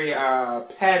 Very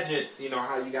pageant,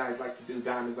 how you guys like to do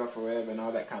Diamonds Are Forever and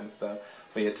all that kind of stuff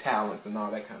for your talents and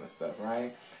all that kind of stuff,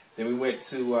 right? Then we went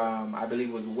to, I believe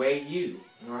it was Way You,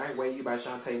 all right? Way You by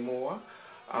Shantae Moore.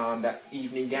 That's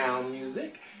evening gown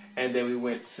music. And then we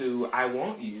went to I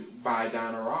Want You by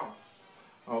Diana Ross,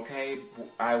 okay?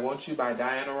 I Want You by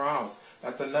Diana Ross.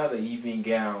 That's another evening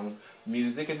gown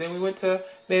music. And then we went to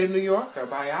Native New Yorker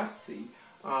by Odyssey.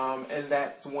 And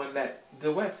that's one that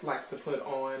DeWest likes to put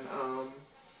on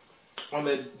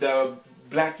the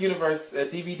Black Universe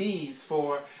DVDs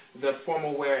for the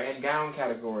formal wear and gown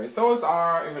category. So it's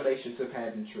all in relation to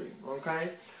pageantry,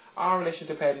 okay? All in relation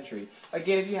to pageantry.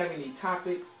 Again, if you have any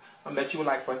topics that you would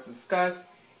like for us to discuss,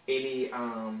 any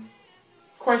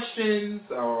questions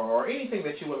or anything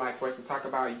that you would like for us to talk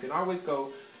about, you can always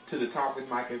go to the Talk with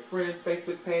Mike and Friends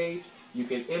Facebook page. You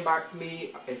can inbox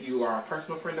me if you are a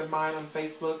personal friend of mine on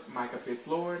Facebook, Micah Fifth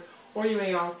Lord, or you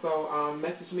may also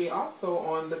message me also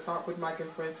on the Talk with Mike and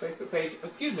Friends Facebook page.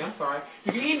 Excuse me, I'm sorry.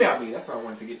 You can email me. That's what I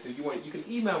wanted to get to. You can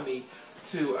email me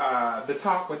to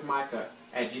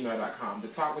thetalkwithmicah@gmail.com.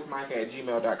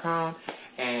 Thetalkwithmicah@gmail.com,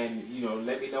 and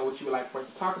let me know what you would like for us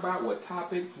to talk about, what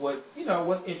topics, what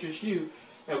interests you,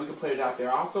 and we can put it out there.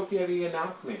 Also, if you have any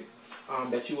announcements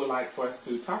that you would like for us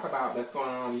to talk about that's going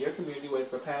on in your community, whether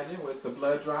it's a pageant, whether it's a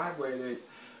blood drive, whether it's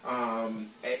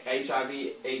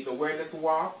HIV/AIDS awareness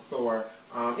walks, or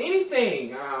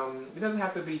anything. It doesn't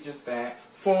have to be just that.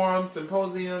 Forums,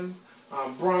 symposiums,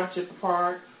 brunch at the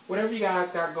park, whatever you guys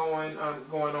got going on.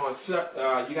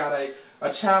 You got a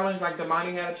challenge like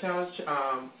Damoni had a challenge,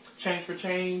 Change for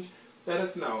Change. Let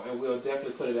us know, and we'll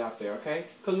definitely put it out there, okay?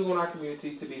 Because we want our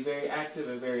community to be very active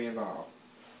and very involved.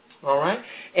 All right?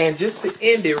 And just to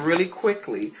end it really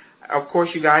quickly, of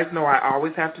course, you guys know I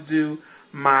always have to do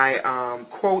my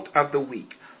quote of the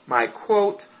week. My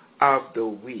quote of the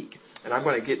week. And I'm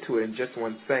going to get to it in just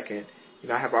 1 second.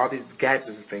 I have all these gadgets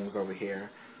and things over here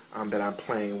that I'm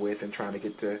playing with and trying to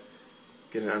get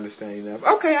an understanding of.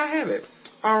 Okay, I have it.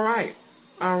 All right.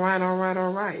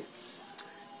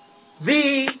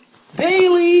 The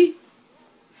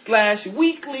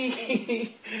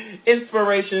daily/weekly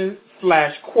inspiration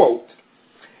 /quote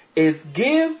is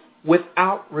give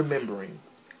without remembering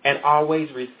and always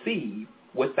receive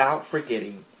without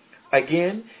forgetting.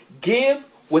 Again, give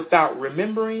without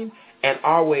remembering and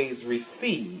always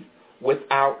receive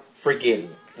without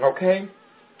forgetting. Okay?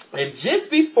 And just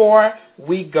before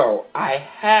we go, I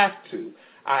have to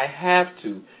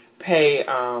pay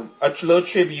a little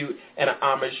tribute and an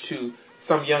homage to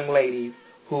some young ladies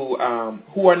who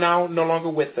are now no longer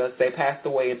with us. They passed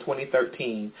away in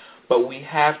 2013, but we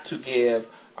have to give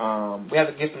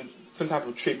some type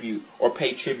of tribute or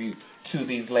pay tribute to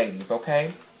these ladies.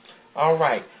 Okay, all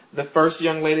right. The first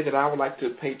young lady that I would like to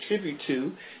pay tribute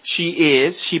to,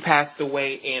 she passed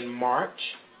away in March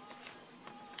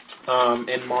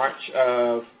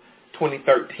of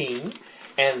 2013,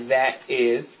 and that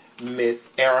is Miss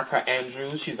Erica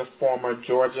Andrews. She's a former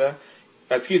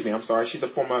she's a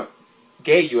former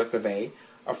Gay US of A,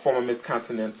 a former Miss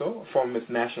Continental, a former Miss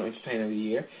National Entertainer of the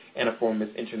Year, and a former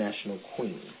Miss International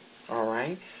Queen. All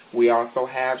right. We also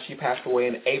have, she passed away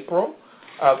in April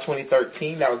of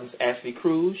 2013. That was Miss Ashley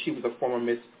Cruz. She was a former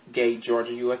Miss Gay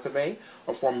Georgia US of A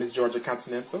former Miss Georgia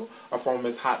Continental, a former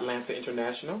Miss Hotlanta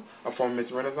International, a former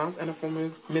Miss Renaissance, and a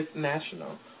former Miss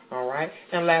National. All right.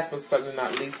 And last but certainly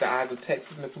not least, the Eyes of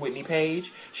Texas, Miss Whitney Page.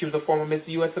 She was a former Miss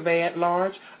US of A at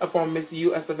large, a former Miss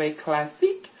US of A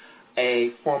Classique,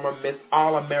 a former Miss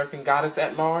All-American Goddess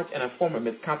at large, and a former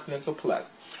Miss Continental Plus.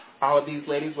 All of these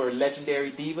ladies were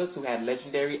legendary divas who had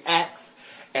legendary acts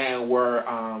and were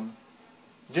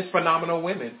just phenomenal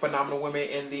women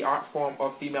in the art form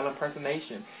of female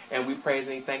impersonation. And we praise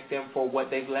and thank them for what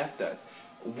they've left us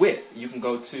with. You can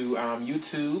go to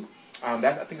YouTube.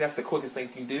 I think that's the quickest thing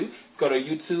you can do. Go to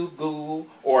YouTube, Google,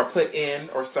 or put in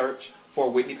or search for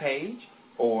Whitney Page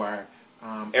or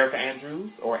Erica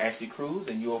Andrews or Ashley Cruz,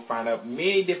 and you'll find out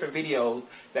many different videos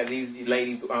that these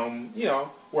ladies,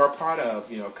 were a part of.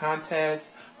 Contests,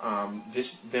 just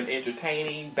them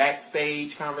entertaining,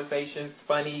 backstage conversations,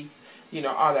 funny,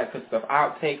 all that good stuff,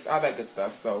 outtakes, all that good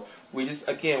stuff. So we just,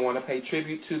 again, want to pay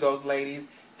tribute to those ladies,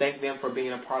 thank them for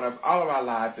being a part of all of our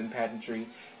lives in pageantry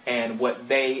and what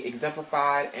they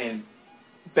exemplified, and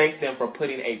thank them for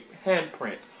putting a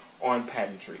handprint on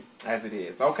pageantry as it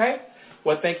is. Okay?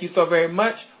 Well, thank you so very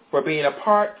much for being a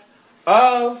part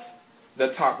of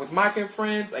the Talk with Mike and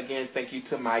Friends. Again, thank you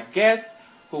to my guests,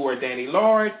 who were Danny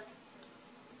Lord,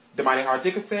 Damoni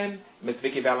Dickerson, Miss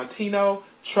Vicki Valentino.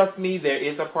 Trust me, there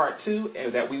is a part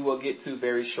 2 that we will get to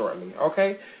very shortly.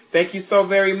 Okay? Thank you so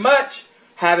very much.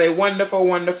 Have a wonderful,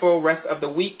 wonderful rest of the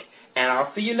week, and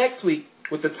I'll see you next week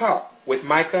with the Talk with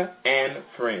Micah and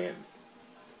Friends.